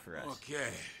does he got for us?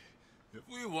 Okay. If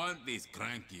we want these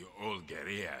cranky old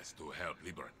guerrillas to help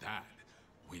Libertad,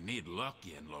 we need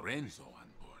Lucky and Lorenzo on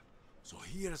board. So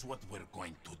here's what we're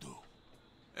going to do.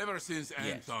 Ever since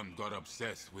Anton got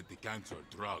obsessed with the cancer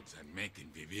drugs and making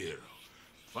Viviro,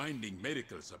 finding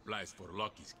medical supplies for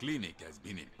Lucky's clinic has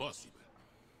been impossible.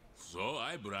 So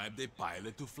I bribed a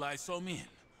pilot to fly some in.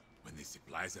 When the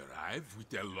supplies arrive, we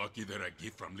tell Lucky they're a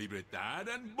gift from Libertad,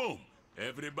 and boom,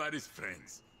 everybody's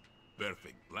friends.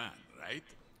 Perfect plan, right?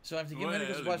 So I have to get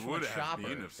medical supplies from a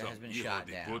chopper that has been shot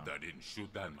down. I didn't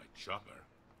shoot down my chopper.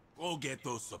 Go get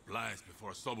those supplies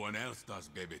before someone else does,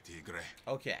 baby tigre.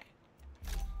 Okay.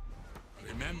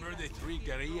 Remember the 3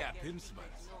 guerrilla principles.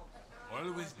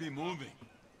 Always be moving.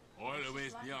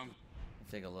 Always be on.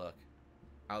 Let's take a look.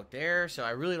 Out there, so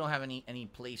I really don't have any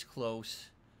place close.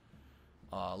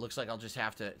 Looks like I'll just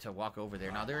have to walk over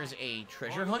there. Now there is a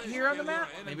treasure hunt here on the map.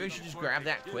 Maybe I should just grab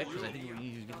that quick because I think we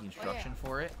need to get the instruction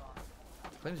for it.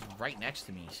 It's right next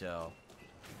to me, so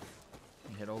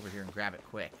let me head over here and grab it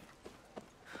quick.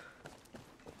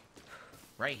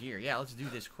 Right here, yeah. Let's do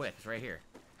this quick. It's right here.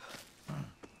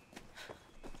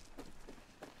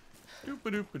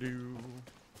 Doop-a-doop-a-doo.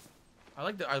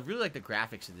 I really like the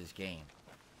graphics of this game.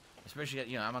 Especially,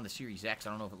 you know, I'm on the Series X.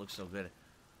 I don't know if it looks so good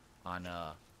on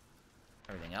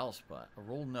everything else, but a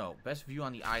roll note. Best view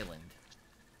on the island.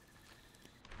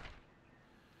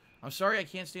 I'm sorry I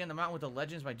can't stay on the mountain with the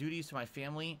legends. My duty is to my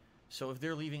family. So if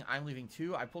they're leaving, I'm leaving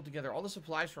too. I pulled together all the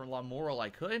supplies from La Moral I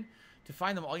could. To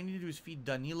find them, all you need to do is feed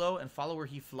Danilo and follow where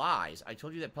he flies. I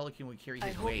told you that Pelican would carry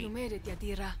his weight. I hope you made it,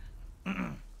 Yadira.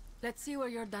 Let's see where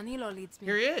your Danilo leads me.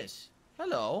 Here he is.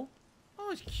 Hello.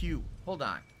 Oh, it's cute. Hold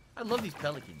on. I love these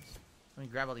pelicans. Let me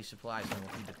grab all these supplies and we'll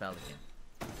feed the pelican.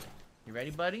 You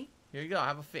ready, buddy? Here you go.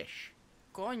 Have a fish.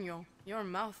 Coño, your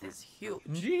mouth is huge.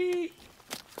 Gee.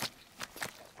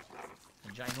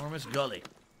 A ginormous gullet.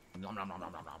 Nom nom nom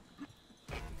nom nom nom.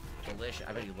 Delicious.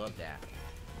 I bet you love that.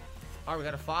 Alright, we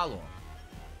gotta follow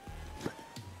him.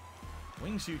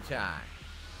 Wingsuit time.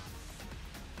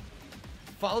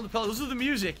 Follow the pelican. Listen to the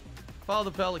music. Follow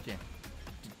the pelican.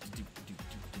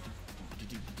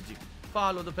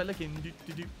 Follow the pelican.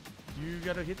 You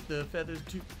gotta hit the feathers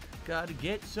too. Gotta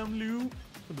get some loot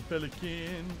for the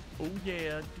pelican. Oh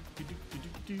yeah.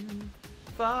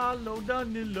 Follow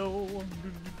Danilo.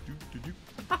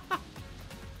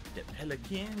 The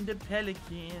pelican, the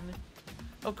pelican.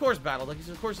 Of course,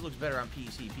 of course it looks better on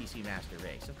PC Master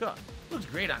Race. Of course. It looks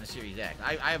great on the Series X.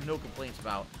 I have no complaints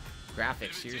about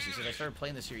graphics, seriously. Since I started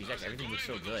playing the Series X, everything looks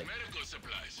so good.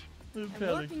 I'm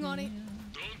working on it.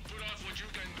 Don't put off what you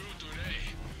can do today,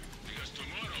 because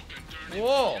tomorrow can turn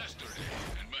Whoa. into yesterday,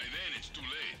 and by then it's too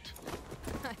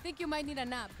late. I think you might need a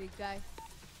nap, big guy.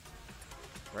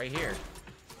 Right here.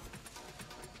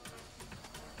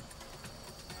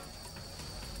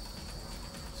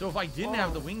 So if I didn't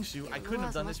have the wingsuit, I couldn't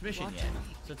have done this mission yet.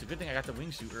 So it's a good thing I got the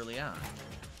wingsuit early on.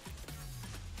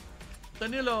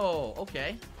 Danilo!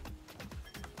 Okay.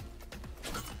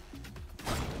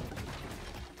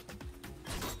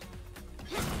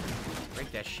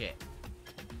 Break that shit.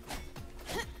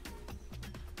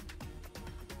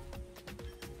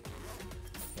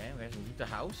 Okay, we have to loot the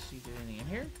house. See if there's anything in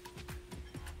here.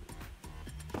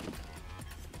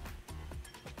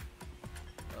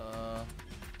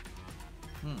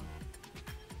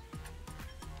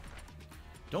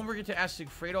 Don't forget to ask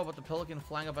Sigfredo about the pelican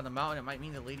flying up on the mountain. It might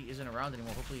mean the lady isn't around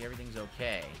anymore. Hopefully everything's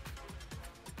okay.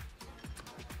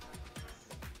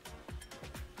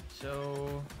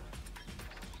 So...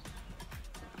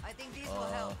 I think these will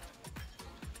help.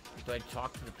 Do I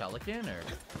talk to the pelican or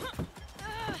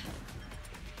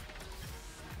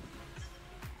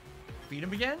feed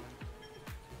him again?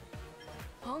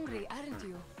 Hungry, aren't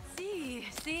you?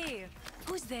 See.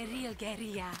 Who's the real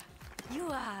guerrilla? You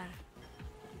are.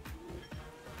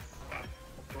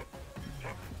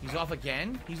 He's off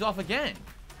again? He's off again.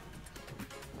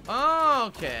 Oh,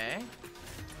 okay.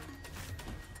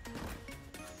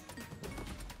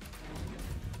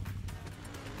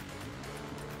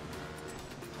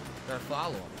 Gotta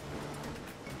follow him.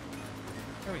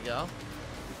 There we go.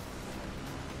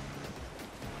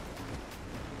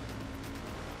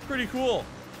 Pretty cool.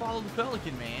 Follow the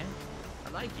pelican, man. I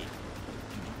like it.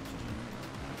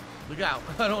 Look out.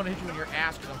 I don't want to hit you in your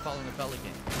ass because I'm following the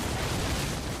pelican.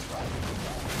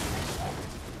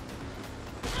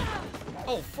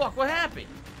 Oh, fuck. What happened?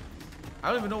 I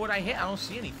don't even know what I hit. I don't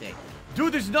see anything.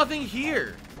 Dude, there's nothing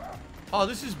here. Oh,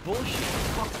 this is bullshit. It's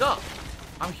fucked up.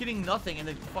 I'm hitting nothing and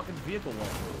the fucking vehicle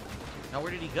won't move. Now,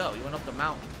 where did he go? He went up the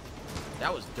mountain.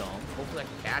 That was dumb. Hopefully I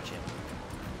can catch him.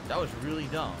 That was really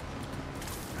dumb.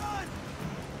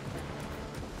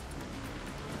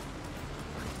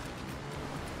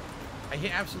 I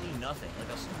hit absolutely nothing. Like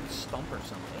a stupid stump or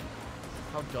something.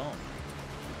 How dumb.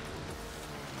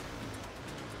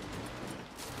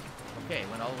 Okay,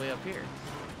 went all the way up here.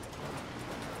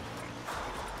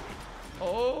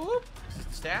 Oh! Is this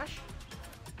the stash?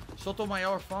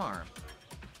 Sotomayor Farm.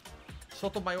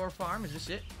 Sotomayor Farm, is this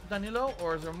it, Danilo?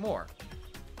 Or is there more?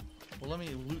 Well, let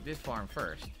me loot this farm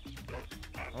first.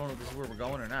 I don't know if this is where we're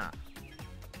going or not.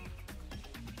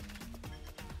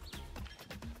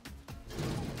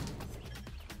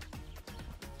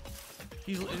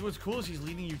 What's cool is he's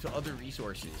leading you to other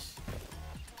resources.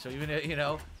 So even, you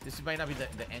know, this might not be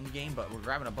the end game, but we're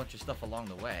grabbing a bunch of stuff along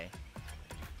the way.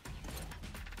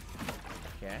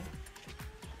 Okay.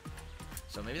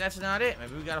 So maybe that's not it.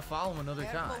 Maybe we gotta follow him another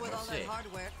time. Let's see.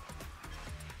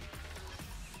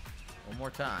 One more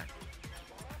time.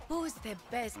 Who's the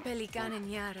best pelican in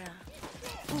Yara?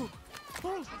 Ooh.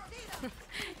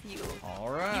 You. All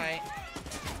right.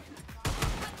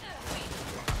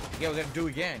 Yeah, we gotta do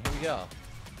it again. Here we go.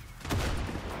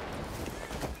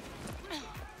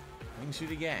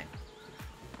 Wingsuit again.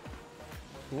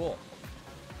 Cool.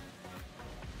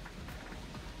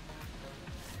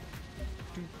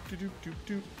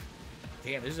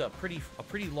 Damn, this is a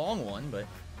pretty long one, but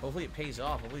hopefully it pays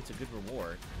off. Hopefully it's a good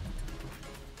reward.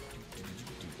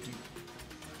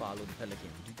 Follow the pelican.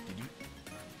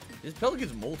 This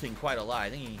pelican's molting quite a lot. I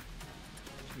think he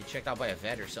should be checked out by a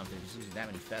vet or something. He's losing that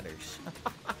many feathers.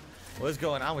 What's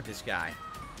going on with this guy?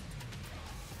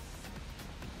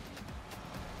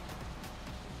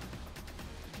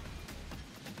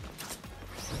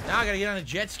 Now I gotta get on a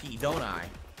jet ski, don't I?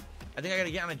 I think I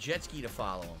gotta get on a jet ski to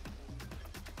follow him.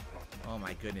 Oh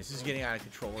my goodness, this is getting out of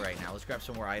control right now. Let's grab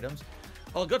some more items.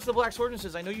 Oh, Guts the Black Swordsman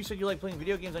says, I know you said you like playing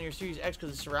video games on your Series X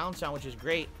because of surround sound, which is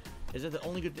great. Is that the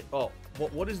only good thing? Oh,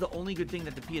 what is the only good thing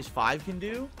that the PS5 can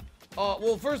do?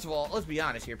 Well, first of all, let's be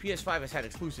honest here. PS5 has had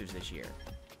exclusives this year.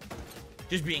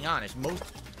 Just being honest,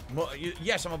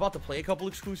 yes, I'm about to play a couple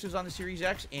exclusives on the Series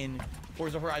X in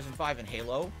Forza Horizon 5 and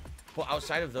Halo. But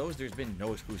outside of those, there's been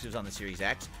no exclusives on the Series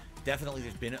X. Definitely,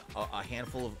 there's been a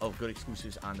handful of good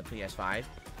exclusives on the PS5.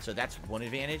 So that's one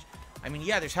advantage. I mean,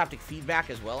 yeah, there's haptic feedback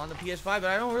as well on the PS5, but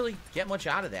I don't really get much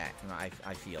out of that, you know,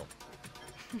 I feel.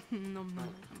 No, no.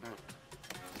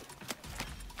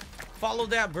 Follow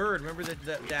That Bird. Remember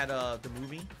the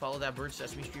movie? Follow That Bird,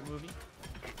 Sesame Street movie?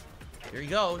 Here he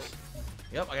goes.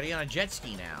 Yep, I gotta get on a jet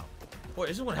ski now. Boy,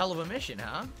 this is one hell of a mission,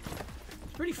 huh?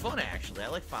 It's pretty fun, actually. I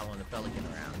like following the pelican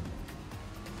around.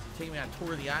 Taking me on a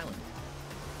tour of the island.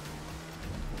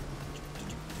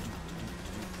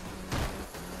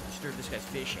 Disturb this guy's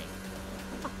fishing.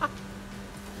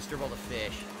 Disturb all the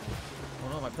fish. Oh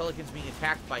no, my pelican's being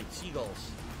attacked by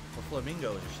seagulls. Or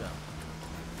flamingos or something.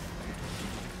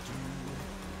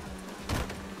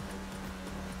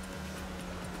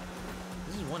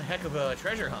 This is one heck of a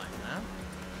treasure hunt, huh?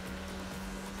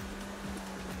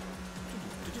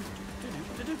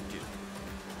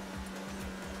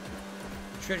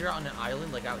 Treasure out on an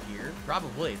island, like out here?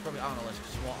 Probably. It's probably out on a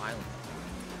small island.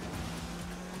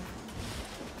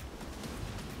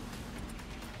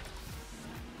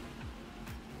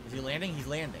 Is he landing? He's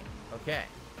landing. Okay.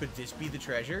 Could this be the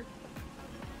treasure?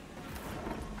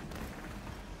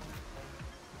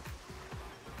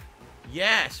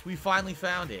 Yes, we finally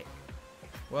found it.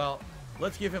 Well,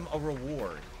 let's give him a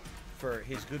reward for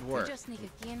his good work. You just sneak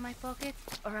a key in my pocket,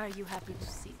 or are you happy to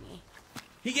see me?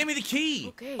 He gave me the key.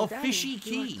 Okay, a Danny, fishy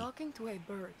key. You are talking to a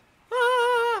bird.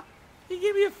 Ah! He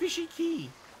gave me a fishy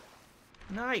key.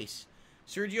 Nice.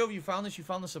 Sergio, if you found this, you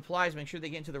found the supplies. Make sure they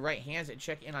get into the right hands and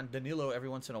check in on Danilo every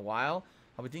once in a while.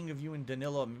 I'll be thinking of you and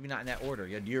Danilo, maybe not in that order.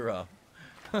 Yadira.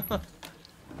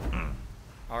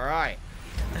 Alright.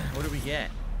 What do we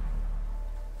get?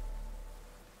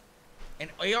 An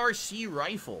ARC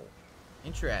rifle.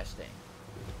 Interesting.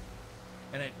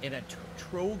 And a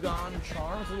Trogon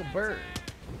charm. It's a little bird.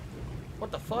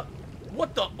 What the fuck?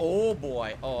 What the? Oh,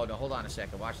 boy. Oh, no, hold on a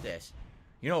second. Watch this.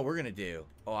 You know what we're going to do?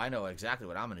 Oh, I know exactly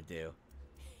what I'm going to do.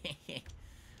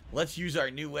 Let's use our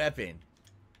new weapon.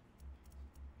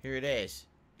 Here it is.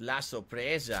 La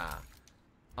sorpresa.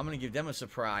 I'm going to give them a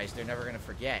surprise they're never going to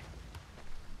forget.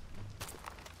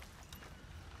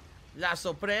 La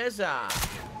sorpresa.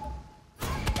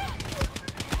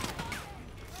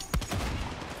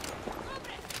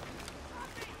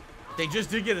 They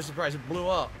just did get a surprise. It blew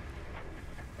up.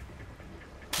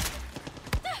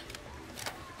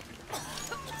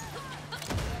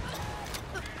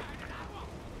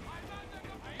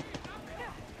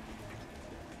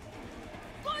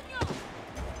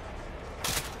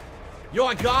 Yo,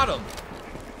 I got him.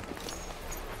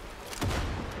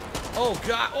 Oh,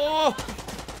 God. Oh,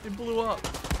 it blew up.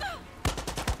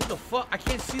 What the fuck? I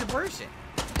can't see the person.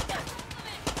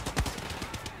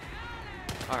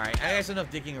 Alright, I guess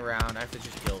enough dicking around. I have to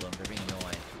just kill them. They're being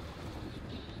annoying.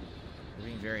 They're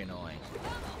being very annoying.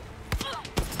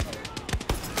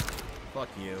 Fuck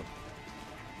you.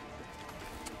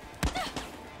 I'm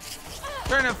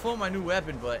trying to have fun with my new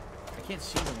weapon, but I can't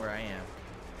see them where I am.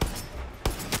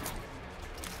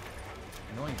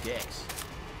 Annoying dicks.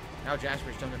 Now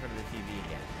Jasper's jumped in front of the TV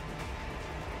again.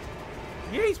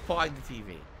 Yeah, he's pawing the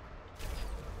TV.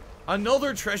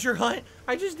 Another treasure hunt?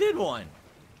 I just did one.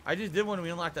 I just did one and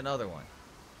we unlocked another one.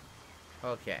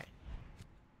 Okay.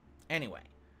 Anyway.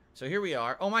 So here we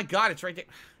are. Oh my god, it's right there.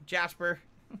 Jasper.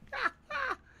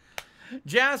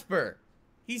 Jasper.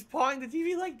 He's pawing the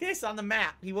TV like this on the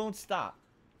map. He won't stop.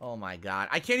 Oh my god.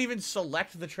 I can't even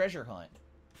select the treasure hunt.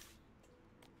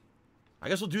 I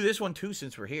guess we'll do this one too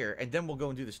since we're here. And then we'll go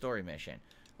and do the story mission.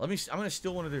 I'm going to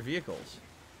steal one of their vehicles.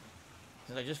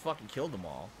 Since I just fucking killed them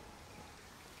all.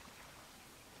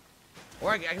 Or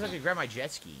I guess I could grab my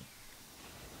jet ski.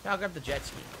 Yeah, I'll grab the jet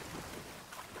ski.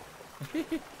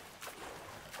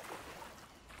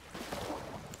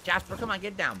 Jasper, come on,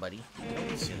 get down, buddy. Don't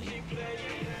be silly.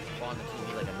 Fall on the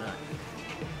TV like a nut.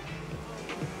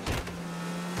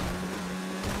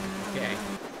 Okay.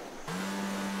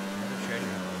 Another treasure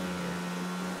hunt over here.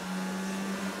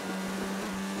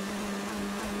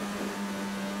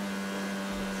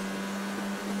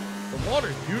 The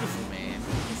water's beautiful, man.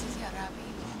 This is Yarabi.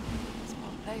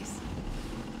 Small place.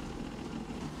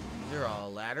 Is there a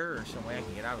ladder or some way I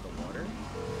can get out of the water?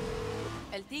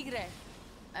 El Tigre.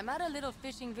 I'm at a little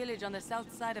fishing village on the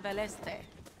south side of El Este.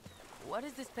 What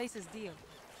is this place's deal?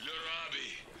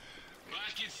 Larabi,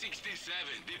 back in 67,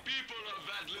 the people of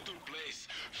that little place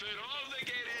fed all the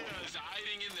guerrillas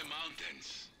hiding in the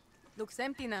mountains. Looks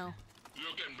empty now.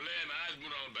 You can blame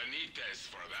Admiral Benitez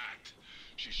for that.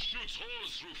 She shoots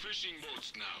holes through fishing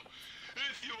boats now.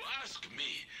 If you ask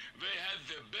me, they had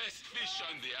the best fish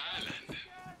on the island.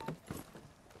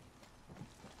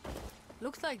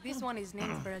 Looks like this one is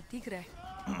named for El Tigre.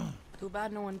 Too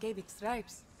bad no one gave it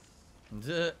stripes.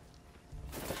 Duh.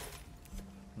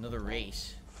 Another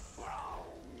race.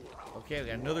 Okay, we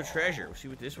got another treasure. We'll see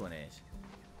what this one is.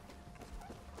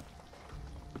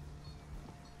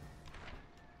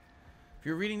 If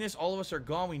you're reading this, all of us are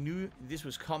gone. We knew this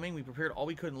was coming. We prepared all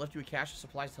we could and left you a cache of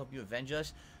supplies to help you avenge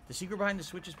us. The secret behind the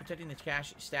switches protecting the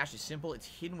cache stash is simple. It's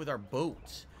hidden with our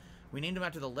boats. We named them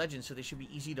after the legends, so they should be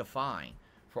easy to find.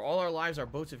 For all our lives, our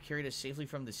boats have carried us safely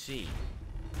from the sea.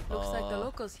 Looks like the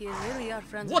locals here really are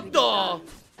friends. What the?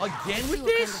 Again with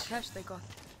this? What kind of cash they got.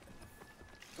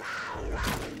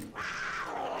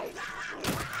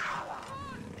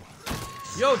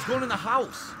 Yo, it's going in the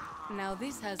house. Now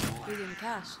this has hidden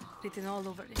cash written all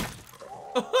over it.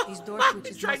 These door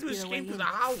switches trying must to be the way escape to in. the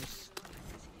house.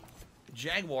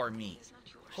 Jaguar meat.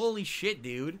 Holy shit,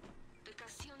 dude.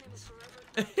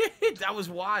 That was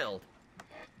wild.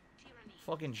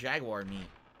 Fucking jaguar meat.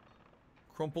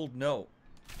 Crumpled note.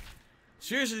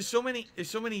 Seriously, there's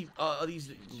so many of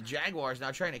these jaguars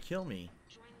now trying to kill me.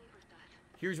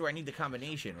 Here's where I need the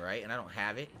combination, right? And I don't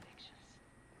have it.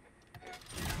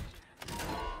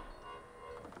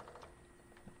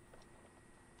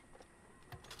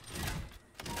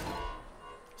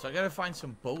 So I gotta find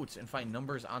some boats and find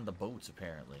numbers on the boats,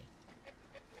 apparently.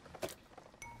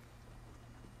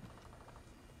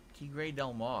 Tigre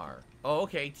del Mar. Oh,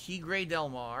 okay. Tigre del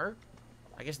Mar.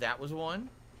 I guess that was one.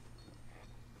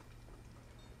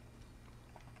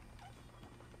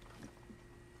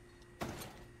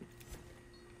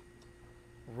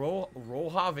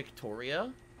 Roja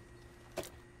Victoria.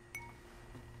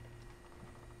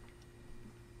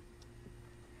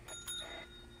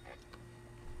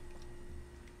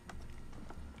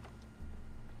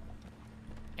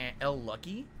 And El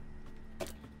Lucky.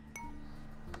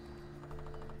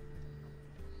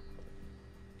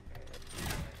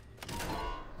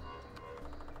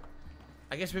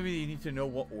 I guess maybe you need to know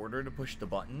what order to push the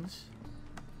buttons.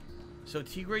 So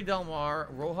Tigre Del Mar,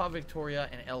 Roja Victoria,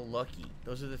 and El Lucky.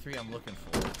 Those are the three I'm looking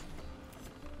for.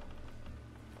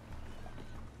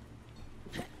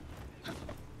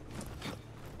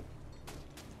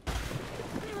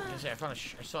 I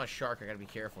saw a shark. I gotta be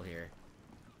careful here.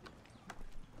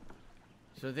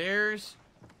 So there's...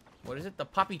 What is it? The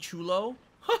Papi Chulo?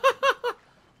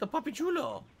 The Papi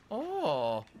Chulo.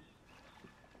 Oh.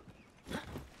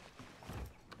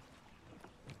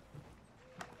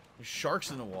 There's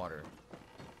sharks in the water.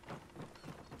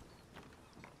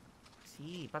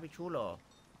 See, Papi Chulo.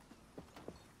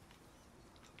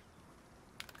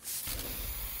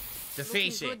 To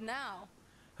face it. Good now.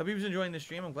 Hope you're enjoying the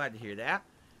stream. I'm glad to hear that.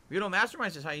 Weirdo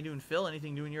Mastermind says, how you doing, Phil?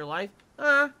 Anything new in your life?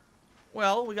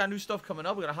 Well, we got new stuff coming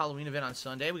up. We got a Halloween event on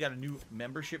Sunday. We got a new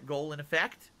membership goal in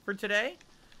effect for today.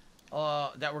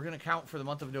 That we're going to count for the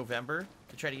month of November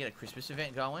to try to get a Christmas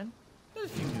event going.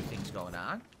 There's a few new things going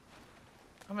on.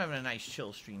 I'm having a nice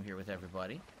chill stream here with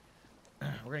everybody.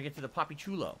 We're going to get to the Papi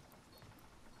Chulo.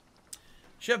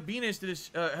 Chef Venus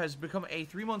has become a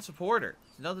 3-month supporter.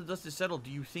 So now that the dust is settled,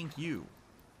 do you think you?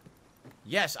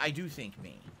 Yes, I do think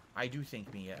me. I do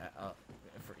think me,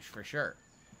 for sure.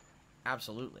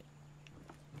 Absolutely.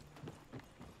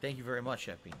 Thank you very much,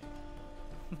 Chef Venus.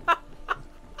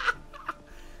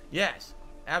 Yes,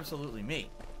 absolutely me.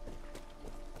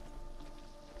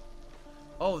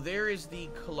 Oh, there is the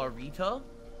Clarita.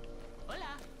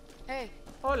 Hola. Hey.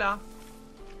 Hola.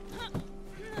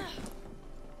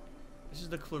 This is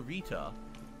the Clarita.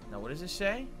 Now, what does this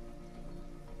say?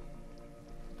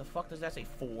 What the fuck does that say?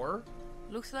 4?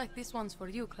 Looks like this one's for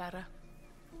you, Clara.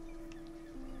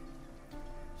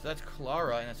 So that's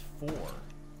Clara, and that's 4.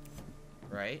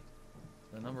 Right?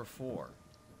 The number 4.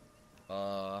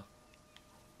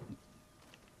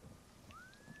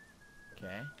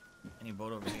 Okay. Any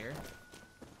boat over here?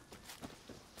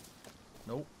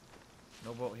 Nope.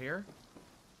 No boat here?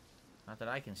 Not that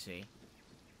I can see.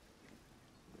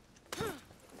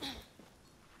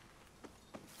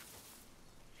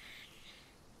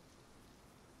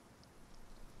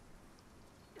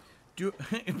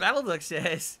 Battleduck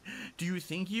says, do you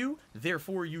think you,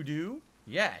 therefore you do?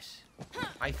 Yes.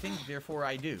 I think, therefore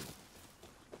I do.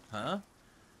 Huh?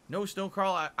 No,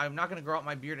 Snowcrawl, I'm not going to grow out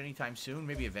my beard anytime soon.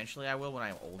 Maybe eventually I will when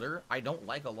I'm older. I don't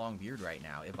like a long beard right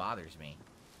now. It bothers me.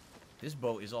 This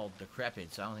boat is all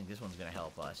decrepit, so I don't think this one's going to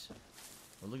help us.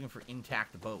 We're looking for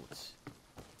intact boats.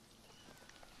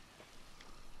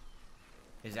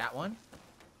 Is that one?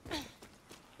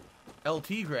 El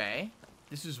Tigre.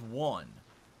 This is 1.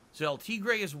 So El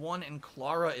Tigre is 1 and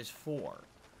Clara is 4.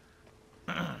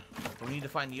 But we need to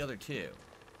find the other 2.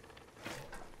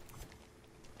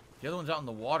 The other one's out in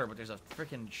the water, but there's a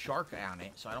freaking shark on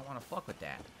it, so I don't want to fuck with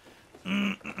that.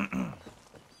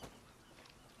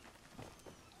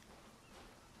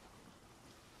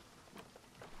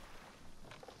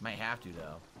 Might have to,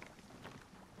 though.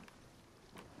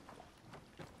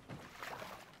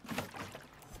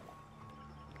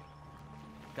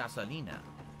 Gasolina.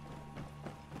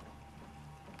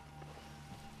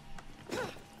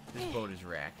 This boat is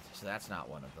wrecked, so that's not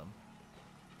one of them.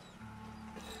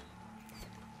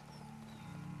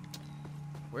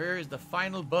 Where is the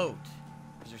final boat?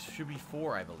 Because there should be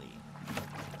 4, I believe.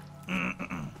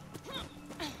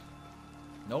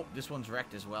 Nope, this one's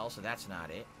wrecked as well, so that's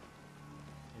not it.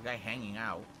 The guy hanging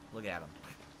out. Look at him.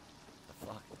 What the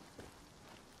fuck?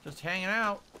 Just hanging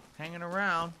out. Hanging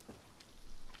around.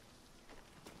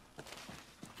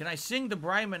 Can I sing the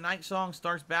Brian McKnight song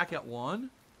starts back at 1?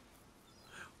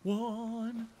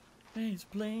 1, and it's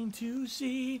plain to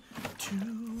see.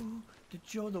 2,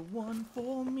 that you're the one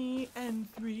for me. And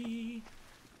 3.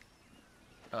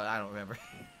 Oh, I don't remember.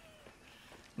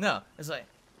 No, it's like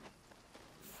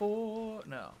 4.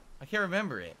 No, I can't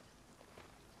remember it.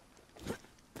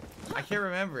 I can't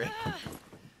remember it.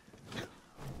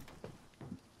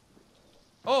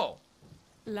 Oh!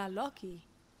 La Lucky.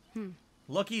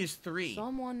 Lucky is 3.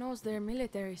 Someone knows their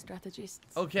military strategists.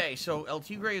 Okay, so El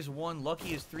Tigre is 1,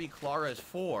 Lucky is 3, Clara is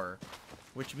 4,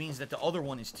 which means that the other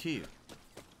one is 2.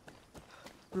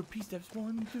 Repeat steps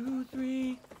 1, 2,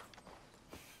 3.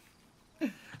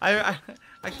 I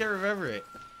can't remember it.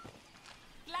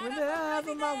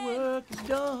 Whenever my work is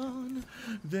done,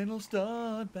 then I'll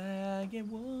start back at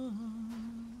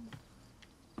 1.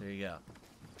 There you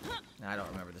I don't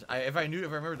remember this. If I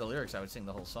remembered the lyrics, I would sing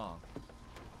the whole song.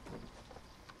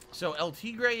 So El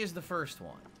Tigre is the first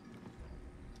one.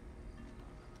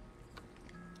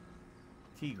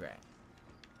 Tigre.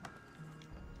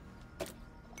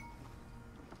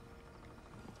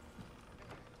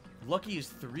 Lucky is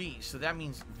 3, so that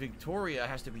means Victoria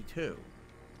has to be 2.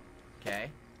 Okay.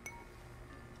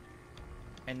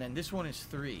 And then this one is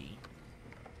 3.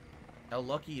 El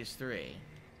Lucky is 3.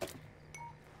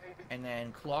 And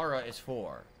then Clara is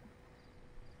 4.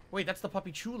 Wait, that's the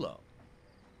Puppy Chulo.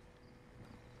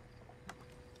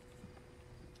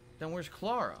 Then where's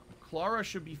Clara? Clara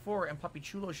should be 4 and Puppy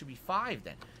Chulo should be 5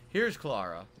 then. Here's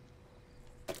Clara.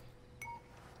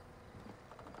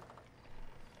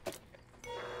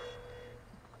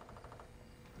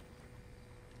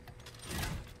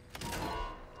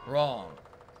 Wrong.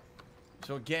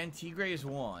 So again, Tigre is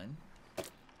 1.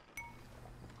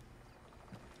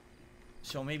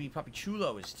 So maybe Puppy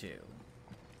Chulo is 2.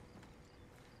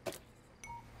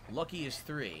 Lucky is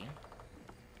 3.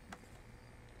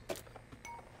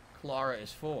 Clara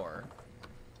is 4.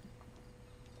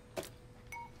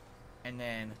 And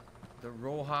then the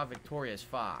Roja Victoria is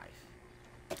 5.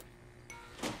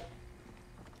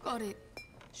 Got it.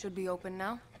 Should be open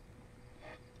now.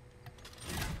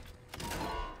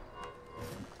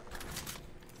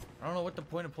 I don't know what the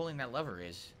point of pulling that lever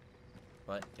is,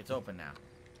 but it's open now.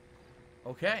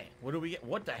 Okay, what do we get?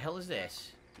 What the hell is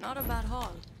this? Not a bad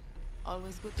haul.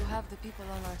 Always good to have the people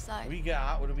on our side. What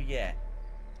do we get?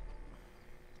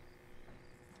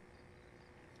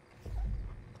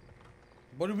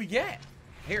 What do we get?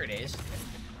 Here it is.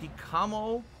 The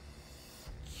Camo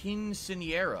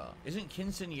Quinceañera. Isn't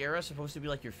Quinceañera supposed to be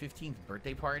like your 15th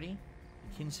birthday party?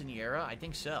 Quinceañera? I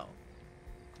think so.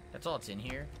 That's all that's in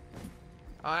here.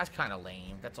 Oh, that's kind of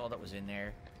lame. That's all that was in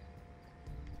there.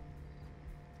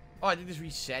 Oh, I think just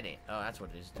reset it. Oh, that's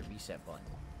what it is. The reset button.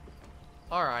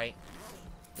 Alright.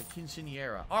 The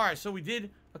Quinceañera. Alright, so we did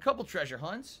a couple treasure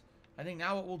hunts. I think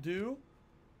now what we'll do,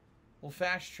 we'll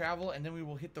fast travel and then we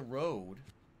will hit the road.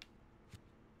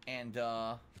 And,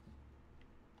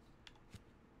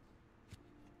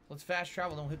 let's fast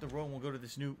travel, then we'll hit the road and we'll go to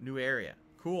this new area.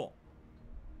 Cool.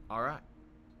 Alright.